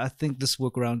 And I think this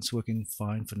workaround is working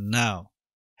fine for now.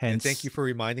 Hence, and thank you for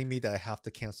reminding me that I have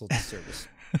to cancel the service.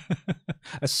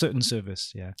 A certain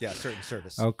service. Yeah. Yeah, certain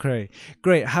service. Okay.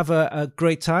 Great. Have a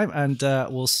great time, and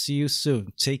we'll see you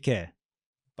soon. Take care.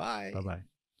 Bye. Bye-bye.